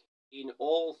struck in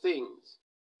all things.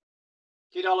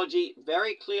 Kidology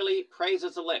very clearly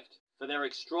praises the left for their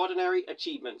extraordinary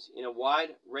achievements in a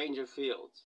wide range of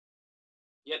fields.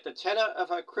 Yet the tenor of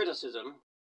her criticism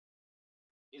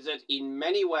is that in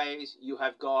many ways you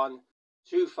have gone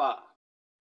too far.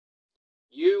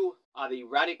 You are the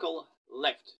radical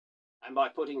left, and by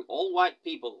putting all white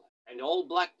people and all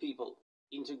black people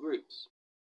into groups,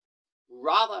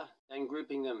 rather than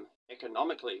grouping them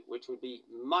economically, which would be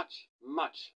much,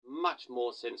 much, much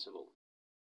more sensible,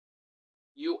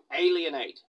 you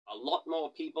alienate a lot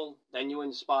more people than you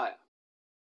inspire.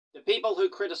 The people who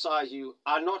criticize you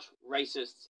are not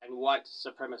racists and white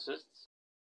supremacists.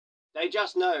 They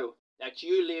just know that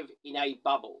you live in a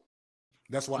bubble.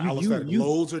 That's why allostatic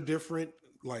loads are different.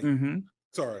 Like,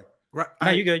 sorry. Right.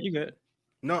 No, you good. You good.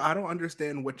 No, I don't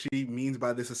understand what she means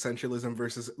by this essentialism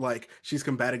versus, like, she's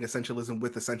combating essentialism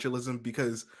with essentialism,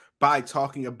 because by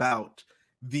talking about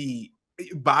the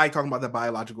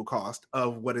biological cost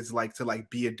of what it's like to, like,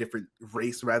 be a different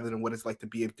race rather than what it's like to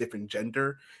be a different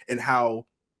gender, and how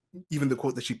even the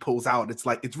quote that she pulls out, it's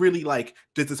like, it's really like,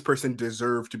 does this person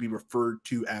deserve to be referred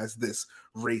to as this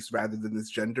race rather than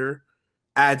this gender,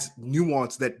 adds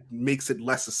nuance that makes it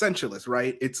less essentialist,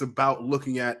 right? It's about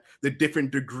looking at the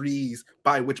different degrees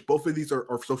by which both of these are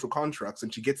social constructs,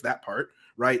 and she gets that part,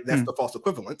 right? That's the false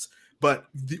equivalence. But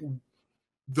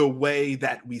the way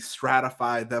that we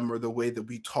stratify them, or the way that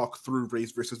we talk through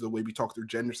race versus the way we talk through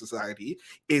gender society,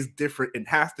 is different and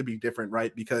has to be different,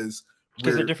 right? Because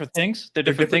they're different things. They're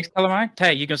different things. Calamine,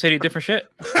 Tay, you gonna say different shit?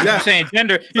 Yeah. You're saying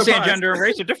gender. You're saying gender and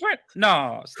race are different?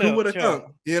 No, still. Who would have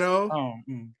thought? You know. Oh.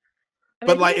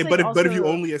 But but if you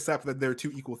only accept that they're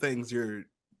two equal things, you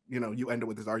end up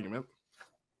with this argument.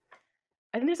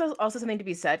 I think there's also something to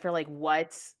be said for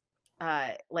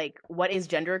what is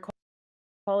gender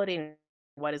equality and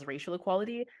what is racial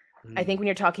equality. I think when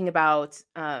you're talking about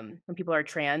when people are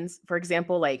trans, for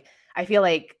example, like, I feel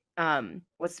like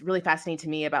what's really fascinating to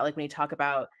me about like when you talk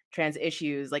about trans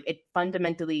issues, like it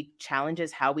fundamentally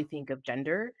challenges how we think of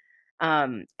gender.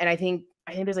 And I think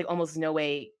there's like almost no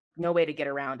way to get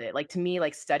around it. Like to me,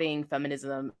 like studying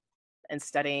feminism and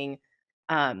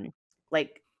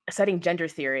like studying gender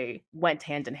theory went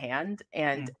hand in hand.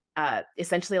 And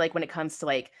essentially like when it comes to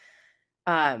like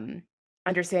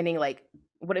understanding like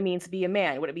what it means to be a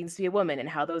man, what it means to be a woman, and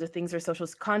how those things are social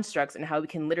constructs, and how we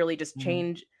can literally just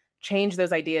change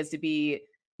those ideas to be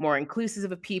more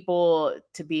inclusive of people,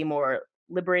 to be more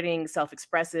liberating,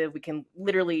 self-expressive. We can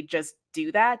literally just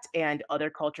do that, and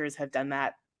other cultures have done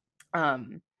that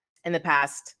in the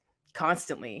past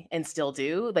constantly and still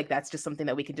do. Like that's just something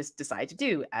that we can just decide to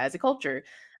do as a culture.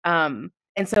 And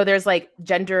so there's like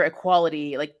gender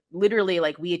equality, like literally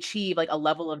like we achieve like a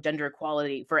level of gender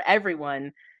equality for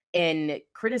everyone in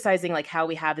criticizing like how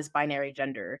we have this binary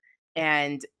gender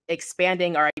and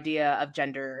expanding our idea of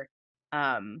gender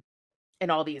in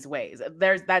all these ways.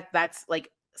 That's like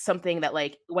something that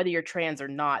like whether you're trans or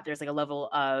not, there's like a level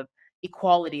of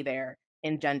equality there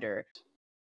in gender.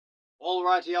 All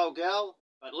righty, old girl,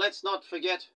 but let's not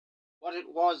forget what it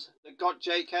was that got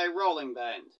J.K. Rowling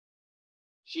banned.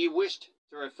 She wished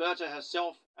to refer to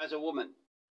herself as a woman,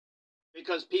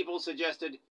 because people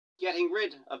suggested getting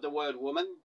rid of the word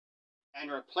woman and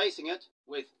replacing it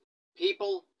with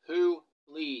people who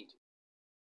bleed.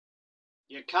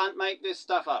 You can't make this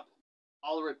stuff up.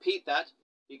 I'll repeat that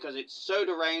because it's so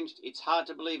deranged it's hard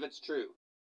to believe it's true.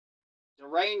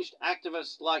 Deranged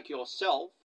activists like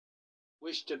yourself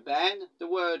wish to ban the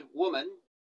word woman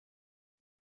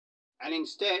and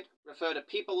instead refer to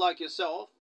people like yourself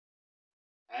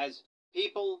as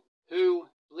people who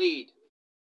bleed.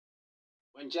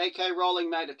 When J.K. Rowling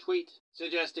made a tweet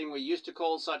suggesting we used to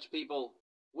call such people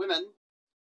women,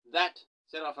 that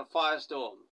set off a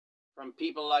firestorm from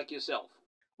people like yourself.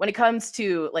 When it comes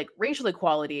to like racial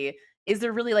equality, is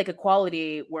there really like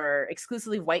equality where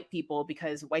exclusively white people,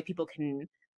 because white people can,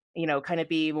 you know, kind of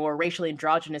be more racially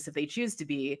androgynous if they choose to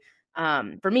be?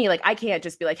 For me, like I can't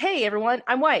just be like, hey everyone,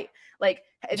 I'm white. Like,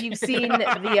 have you seen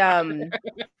the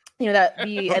you know, that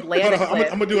the Atlanta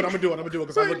clip? I'm gonna do it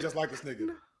because I look just like this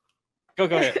nigga. Go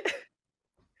ahead.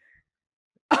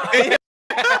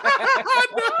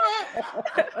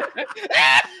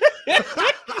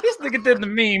 This nigga did the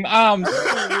meme. I'm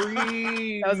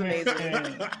screaming. That was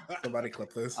amazing. Somebody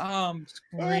clip this. I'm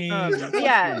screaming.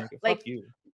 Yeah, like fuck you.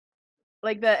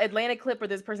 Like the Atlanta clip where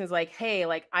this person's like, hey,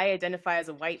 like I identify as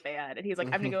a white man, and he's like,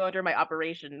 I'm gonna go under my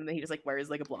operation, and then he just like wears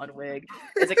like a blonde wig.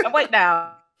 It's like, I'm white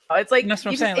now. It's like, And that's what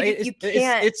I'm you saying. just- Like, you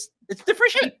can't. it's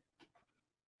different shit.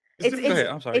 It's Go ahead.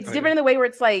 I'm sorry. It's different in the way where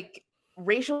it's like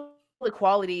racial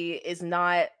equality is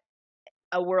not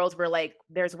a world where like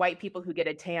there's white people who get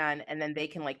a tan and then they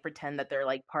can like pretend that they're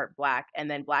like part black, and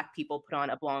then black people put on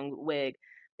a blonde wig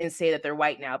and say that they're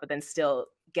white now, but then still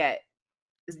get,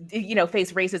 you know,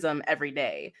 face racism every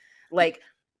day. Like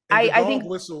I think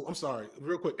whistle. I'm sorry,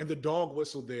 real quick. And the dog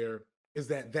whistle there is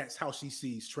that's how she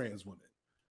sees trans women.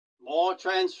 More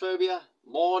transphobia,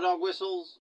 more dog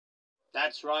whistles.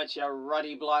 That's right, you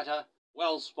ruddy blighter.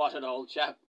 Well spotted, old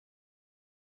chap.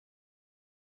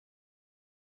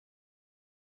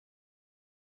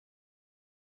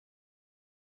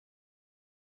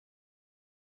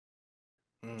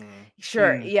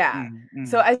 Sure, yeah.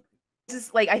 So I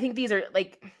just like I think these are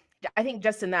like I think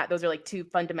just in that those are like two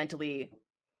fundamentally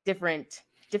different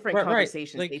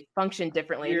conversations. Like, they function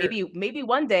differently. Maybe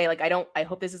one day, like I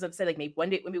hope this isn't said, like maybe one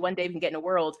day we can get in a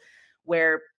world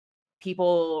where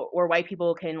people or white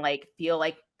people can like feel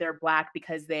like they're black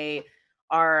because they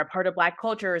are a part of black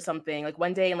culture or something. Like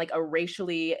one day in like a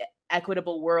racially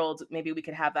equitable world, maybe we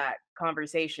could have that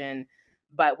conversation.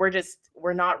 But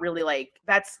we're not really like,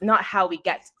 that's not how we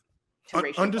get to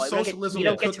racial under equality. socialism. We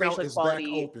don't get to cookout racial is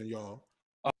equality. back open, y'all.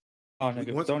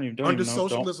 Nigga, don't even under know,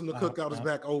 socialism, the cookout is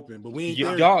back open, but we ain't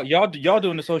there. Y'all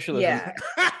doing the socialism. Yeah.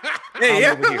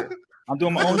 I'm over here. I'm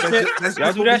doing my own shit.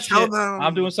 Y'all do that shit.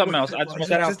 I'm doing something else. I just want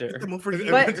that out there.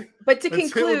 But to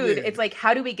conclude, it's like,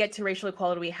 how do we get to racial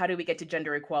equality? How do we get to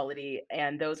gender equality?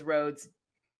 And those roads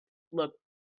look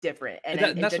different. And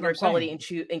gender equality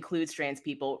includes trans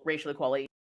people. Racial equality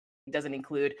doesn't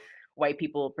include white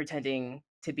people pretending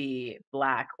to be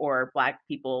black or black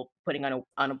people putting on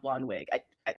a blonde wig.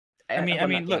 I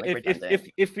mean, look,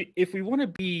 if we want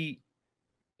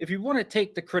to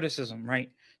take the criticism, right,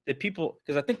 that people,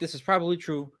 because I think this is probably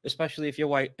true, especially if you're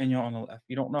white and you're on the left,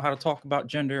 you don't know how to talk about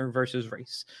gender versus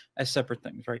race as separate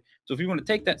things, right? So if you want to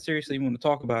take that seriously, you want to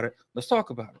talk about it, let's talk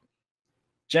about it.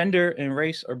 Gender and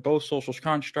race are both social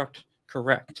constructs,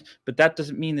 correct, but that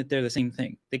doesn't mean that they're the same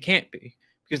thing. They can't be,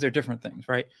 because they're different things,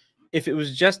 right? if it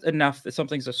was just enough that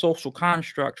something's a social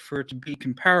construct for it to be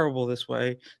comparable this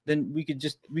way, then we could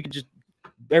just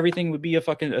everything would be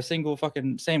a single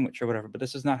fucking sandwich or whatever. But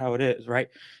this is not how it is, right?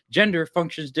 Gender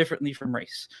functions differently from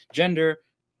race. Gender,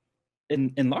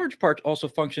 in large part, also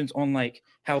functions on like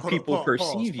how people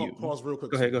perceive you. Pause real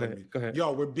quick. Go ahead.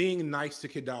 Y'all, we're being nice to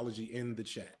Kidology in the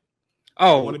chat.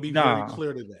 Oh, I want to be very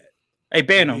clear to that. Hey,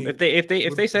 ban them. If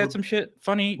they said some shit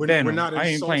funny, ban them. We're not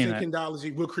insulting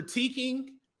Kidology. We're critiquing.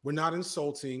 We're not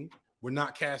insulting. We're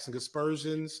not casting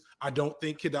aspersions. I don't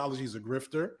think Kidology is a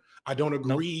grifter. I don't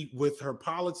agree with her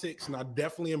politics, and I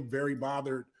definitely am very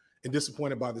bothered and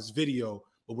disappointed by this video.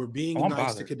 But we're being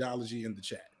nice to Kidology in the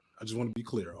chat. I just want to be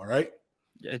clear. All right.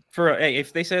 Hey,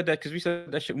 if they said that, because we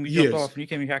said that shit when we jumped off and you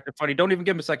came here acting funny, don't even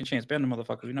give them a second chance. Ban the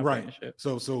motherfucker. We're not playing shit.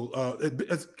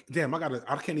 Damn,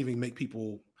 I can't even make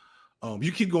people.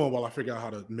 You keep going while I figure out how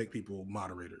to make people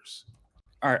moderators.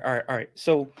 All right.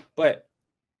 So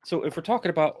if we're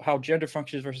talking about how gender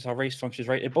functions versus how race functions,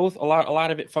 right? It both a lot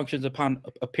of it functions upon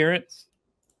appearance.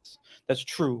 That's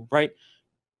true, right?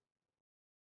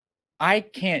 I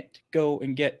can't go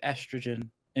and get estrogen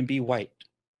and be white.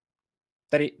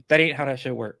 That ain't how that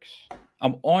shit works.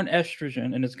 I'm on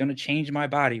estrogen and it's gonna change my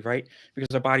body, right? Because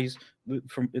our bodies,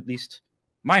 from at least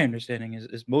my understanding,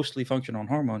 is mostly function on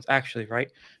hormones, actually,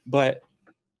 right? But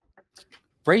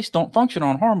race don't function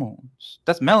on hormones.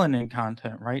 That's melanin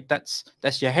content, right?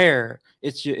 That's your hair.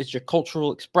 It's your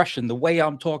cultural expression. The way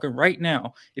I'm talking right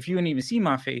now. If you didn't even see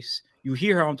my face, you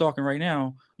hear how I'm talking right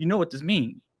now. You know what this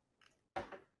means.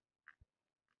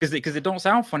 Because it don't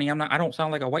sound funny. I don't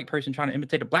sound like a white person trying to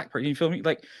imitate a black person. You feel me?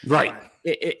 Like, right.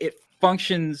 It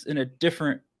functions in a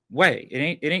different way.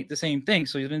 It ain't the same thing.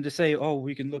 So you then to say, oh,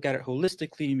 we can look at it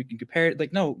holistically and we can compare it.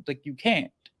 Like, no, like you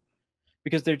can't.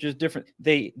 Because they're just different.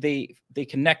 They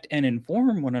connect and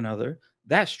inform one another.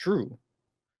 That's true.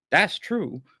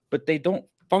 But they don't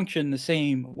function the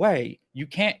same way. You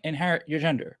can't inherit your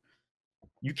gender.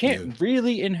 You can't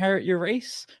really inherit your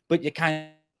race, but you kind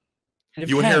of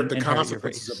you inherit the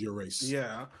consequences of your race.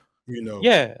 Yeah.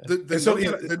 Yeah.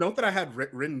 The note that I had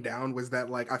written down was that,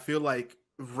 like, I feel like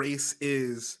race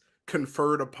is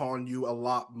conferred upon you a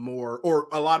lot more, or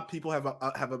a lot of people have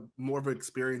a more of an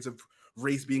experience of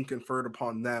race being conferred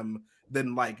upon them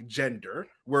than like gender,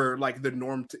 where like the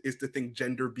norm is to think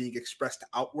gender being expressed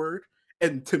outward.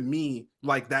 And to me,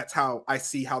 like, that's how I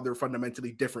see how they're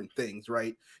fundamentally different things,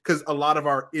 right? Because a lot of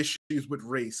our issues with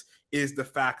race is the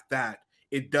fact that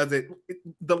the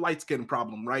light skin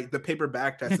problem, right? The paper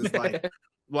bag test is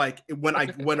like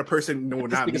when a person, no,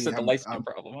 not me, the light skin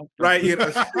problem, right?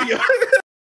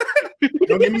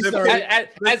 Don't get me started.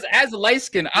 As a light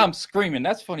skin, I'm screaming.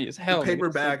 That's funny as hell. The paper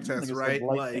bag test, right?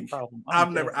 Like,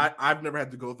 I've never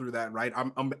had to go through that, right?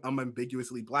 I'm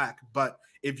ambiguously black, but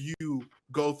if you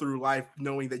go through life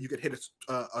knowing that you could hit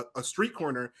a street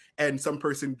corner and some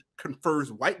person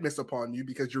confers whiteness upon you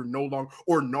because you're no longer,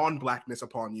 or non-blackness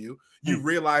upon you, you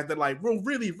realize that, like, well,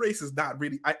 really, race is not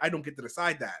really. I don't get to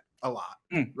decide that a lot,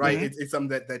 right? Mm-hmm. It's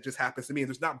something that just happens to me, and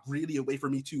there's not really a way for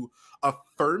me to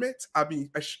affirm it. I mean,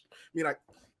 like,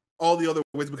 all the other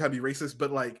ways we kind of be racist,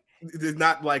 but like, there's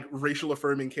not like racial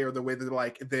affirming care the way that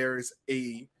like there's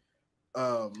a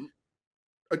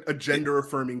gender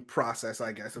affirming process,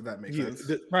 I guess, if that makes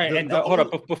sense. Right. Hold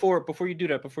up, before you do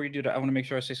that, I want to make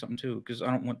sure I say something too, because I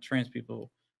don't want trans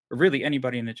people, or really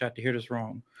anybody in the chat, to hear this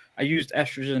wrong. I used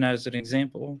estrogen as an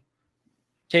example.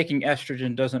 Taking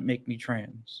estrogen doesn't make me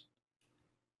trans.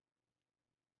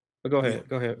 But go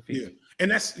ahead. Yeah, and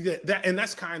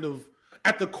that's kind of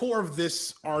at the core of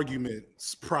this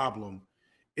argument's problem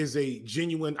is a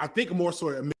genuine, I think, more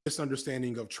sort of a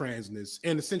misunderstanding of transness,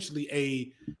 and essentially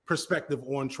a perspective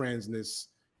on transness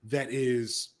that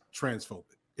is transphobic,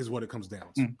 is what it comes down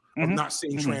to. Of not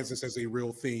seeing transness as a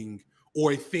real thing,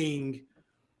 or a thing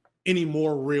any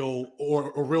more real,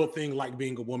 or a real thing like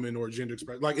being a woman or a gender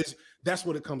expression. Like, that's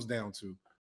what it comes down to.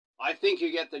 I think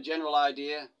you get the general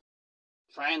idea.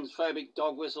 Transphobic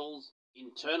dog whistles,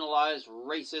 internalized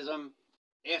racism,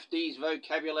 FD's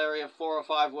vocabulary of 4 or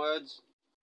 5 words,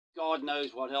 God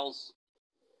knows what else.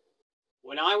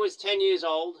 When I was 10 years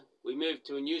old, we moved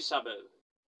to a new suburb,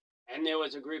 and there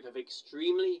was a group of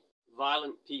extremely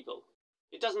violent people.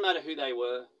 It doesn't matter who they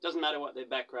were, doesn't matter what their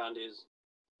background is.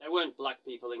 They weren't black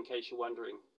people, in case you're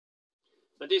wondering.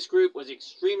 But this group was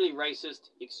extremely racist,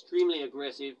 extremely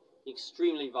aggressive,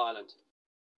 extremely violent.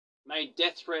 Made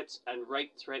death threats and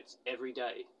rape threats every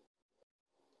day.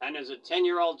 And as a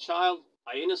 10-year-old child,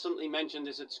 I innocently mentioned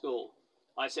this at school.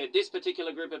 I said, this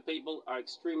particular group of people are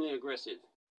extremely aggressive.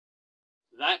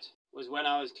 That was when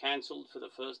I was cancelled for the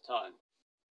first time.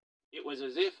 It was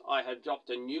as if I had dropped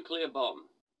a nuclear bomb.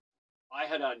 I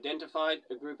had identified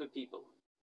a group of people.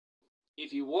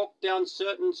 If you walk down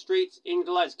certain streets in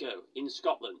Glasgow, in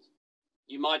Scotland,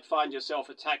 you might find yourself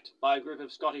attacked by a group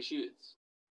of Scottish youths.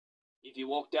 If you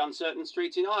walk down certain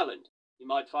streets in Ireland, you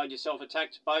might find yourself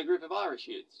attacked by a group of Irish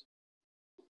youths.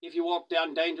 If you walk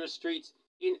down dangerous streets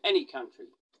in any country,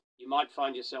 you might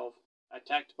find yourself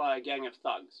attacked by a gang of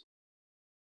thugs.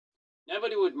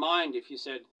 Nobody would mind if you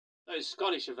said, those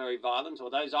Scottish are very violent,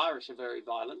 or those Irish are very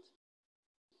violent.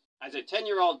 As a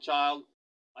 10-year-old child,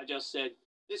 I just said,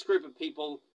 this group of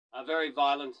people are very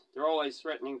violent, they're always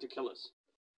threatening to kill us.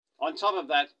 On top of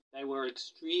that, they were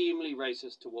extremely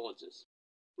racist towards us.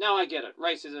 Now I get it,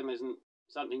 racism isn't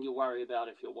something you worry about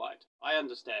if you're white. I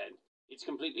understand, it's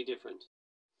completely different.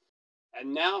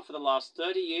 And now for the last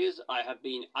 30 years, I have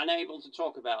been unable to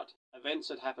talk about events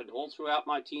that happened all throughout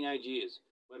my teenage years,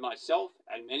 where myself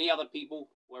and many other people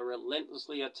were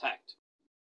relentlessly attacked.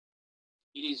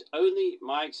 It is only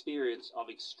my experience of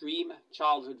extreme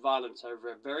childhood violence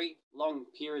over a very long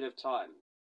period of time,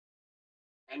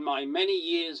 and my many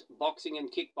years boxing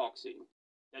and kickboxing,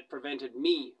 that prevented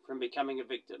me from becoming a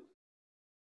victim.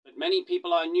 But many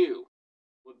people I knew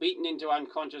were beaten into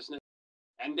unconsciousness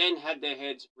and then had their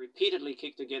heads repeatedly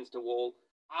kicked against a wall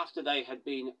after they had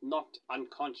been knocked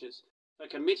unconscious for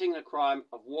committing the crime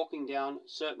of walking down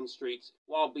certain streets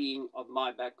while being of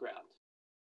my background.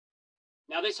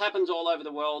 Now this happens all over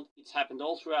the world, it's happened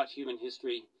all throughout human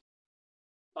history,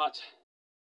 but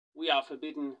we are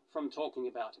forbidden from talking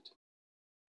about it.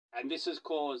 And this has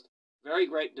caused very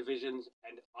great divisions,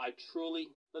 and I truly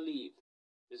believe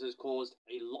this has caused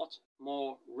a lot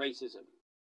more racism.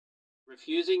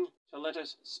 Refusing to let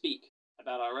us speak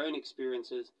about our own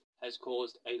experiences has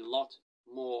caused a lot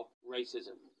more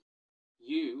racism.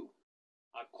 You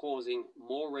are causing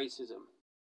more racism.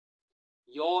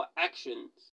 Your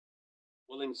actions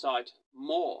will incite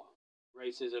more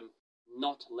racism,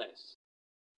 not less.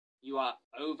 You are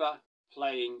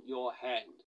overplaying your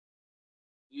hand.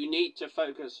 You need to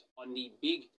focus on the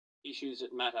big issues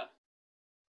that matter,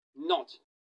 not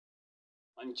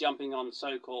on jumping on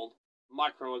so-called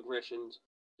microaggressions,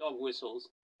 dog whistles,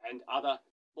 and other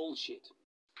bullshit.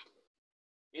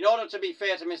 In order to be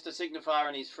fair to Mr. Signifier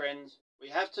and his friends, we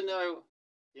have to know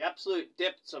the absolute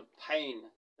depths of pain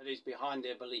that is behind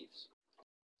their beliefs.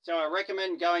 So I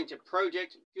recommend going to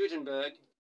Project Gutenberg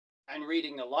and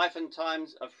reading the life and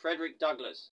times of Frederick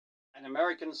Douglass, an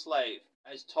American slave,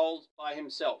 as told by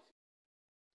himself.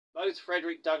 Both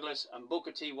Frederick Douglass and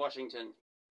Booker T. Washington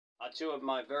are two of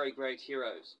my very great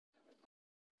heroes.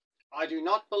 I do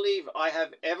not believe I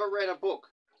have ever read a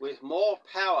book with more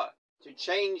power to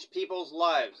change people's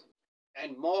lives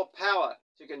and more power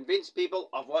to convince people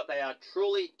of what they are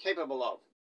truly capable of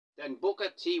than Booker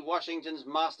T. Washington's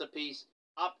masterpiece,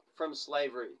 Up from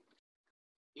Slavery.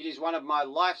 It is one of my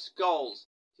life's goals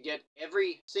to get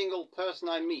every single person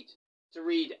I meet to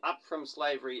read Up from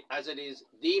Slavery, as it is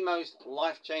the most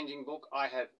life-changing book I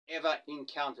have ever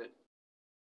encountered.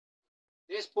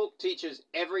 This book teaches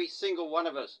every single one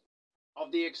of us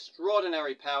of the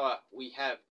extraordinary power we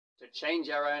have to change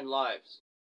our own lives.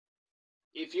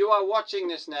 If you are watching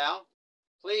this now,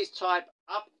 please type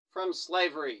Up from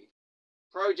Slavery,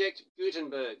 Project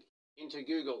Gutenberg, into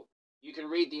Google. You can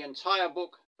read the entire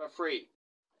book for free.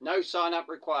 No sign-up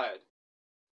required.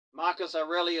 Marcus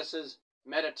Aurelius's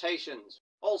Meditations,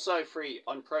 also free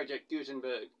on Project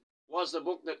Gutenberg, was the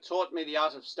book that taught me the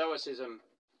art of Stoicism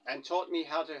and taught me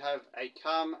how to have a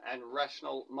calm and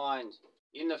rational mind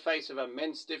in the face of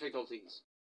immense difficulties.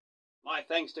 My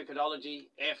thanks to Kidology,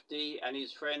 FD and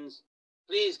his friends.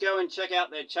 Please go and check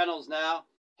out their channels now.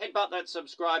 Headbutt that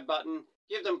subscribe button,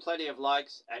 give them plenty of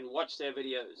likes, and watch their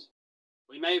videos.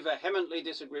 We may vehemently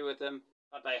disagree with them,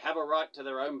 but they have a right to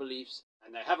their own beliefs,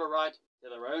 and they have a right to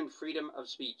their own freedom of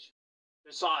speech.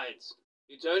 Besides,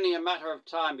 it's only a matter of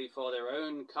time before their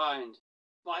own kind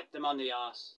bite them on the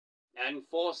arse and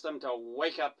force them to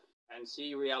wake up and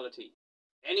see reality.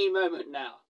 Any moment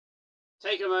now.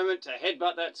 Take a moment to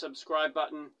headbutt that subscribe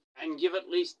button and give at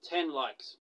least 10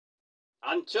 likes.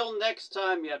 Until next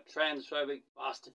time, you transphobic bastard.